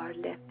you are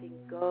letting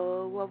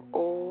go of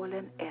all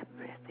and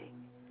everything.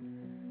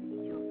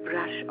 You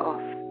brush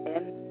off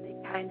any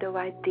kind of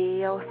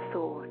idea or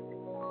thought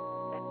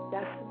that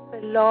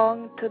doesn't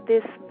belong to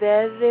this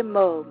very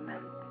moment.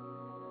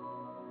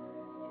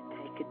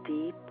 A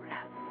deep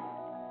breath,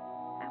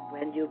 and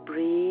when you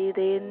breathe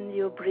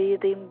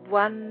in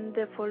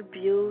wonderful,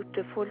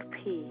 beautiful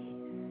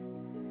peace,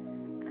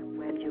 and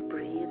when you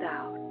breathe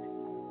out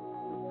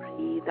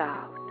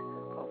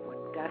of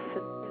what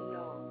doesn't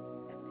belong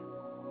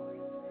anymore.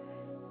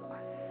 You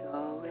are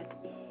so at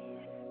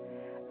ease.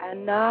 And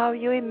now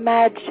you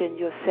imagine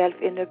yourself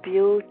in a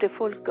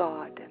beautiful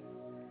garden,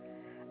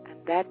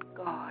 and that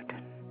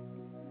garden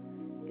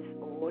is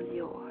all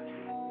yours.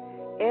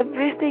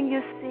 Everything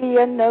you see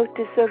and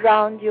notice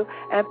around you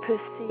and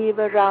perceive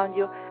around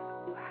you,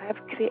 you have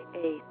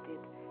created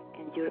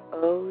in your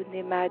own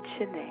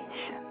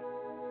imagination.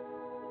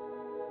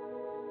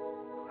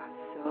 You are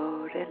so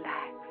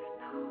relaxed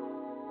now.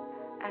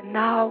 And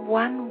now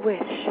one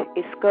wish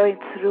is going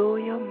through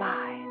your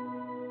mind.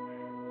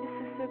 This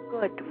is a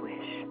good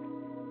wish.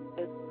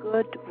 A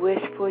good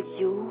wish for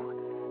you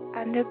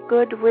and a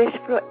good wish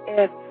for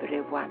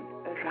everyone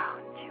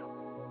around you.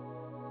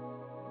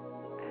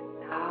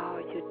 Now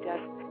you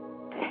just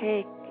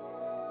take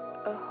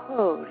a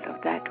hold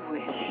of that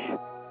wish.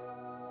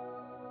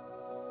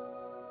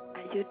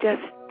 And you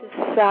just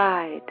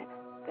decide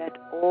that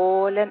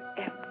all and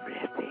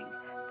everything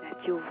that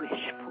you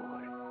wish for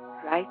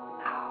right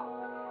now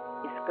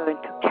is going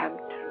to come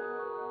true.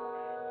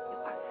 You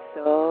are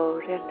so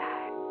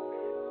relaxed,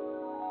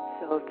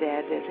 so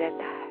very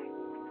relaxed.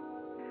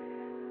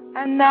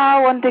 And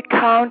now on the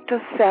count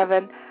of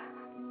 7,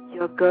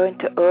 you're going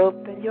to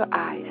open your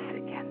eyes again.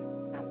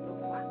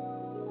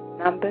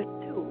 Number 2,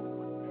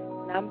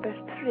 number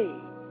 3,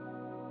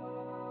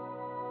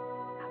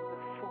 number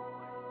 4,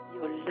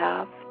 you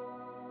love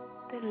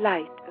the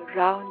light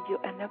around you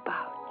and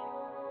about you.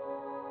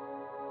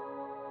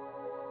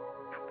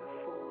 Number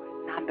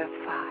 4, number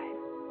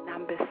 5,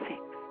 number 6,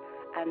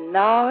 And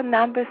now,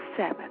 number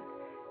 7,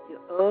 you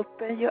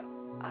open your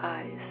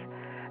eyes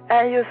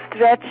and you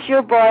stretch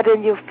your body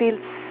and you feel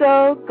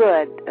so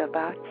good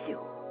about you.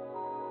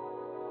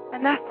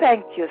 And I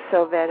thank you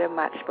so very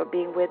much for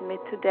being with me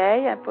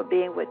today and for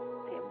being with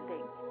Tim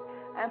Link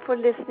and for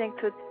listening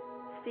to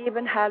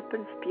Stephen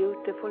Halpern's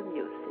beautiful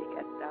music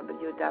at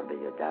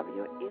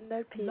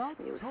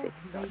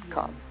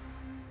www.innerpeacemusic.com.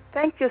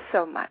 Thank you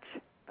so much.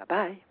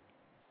 Bye-bye.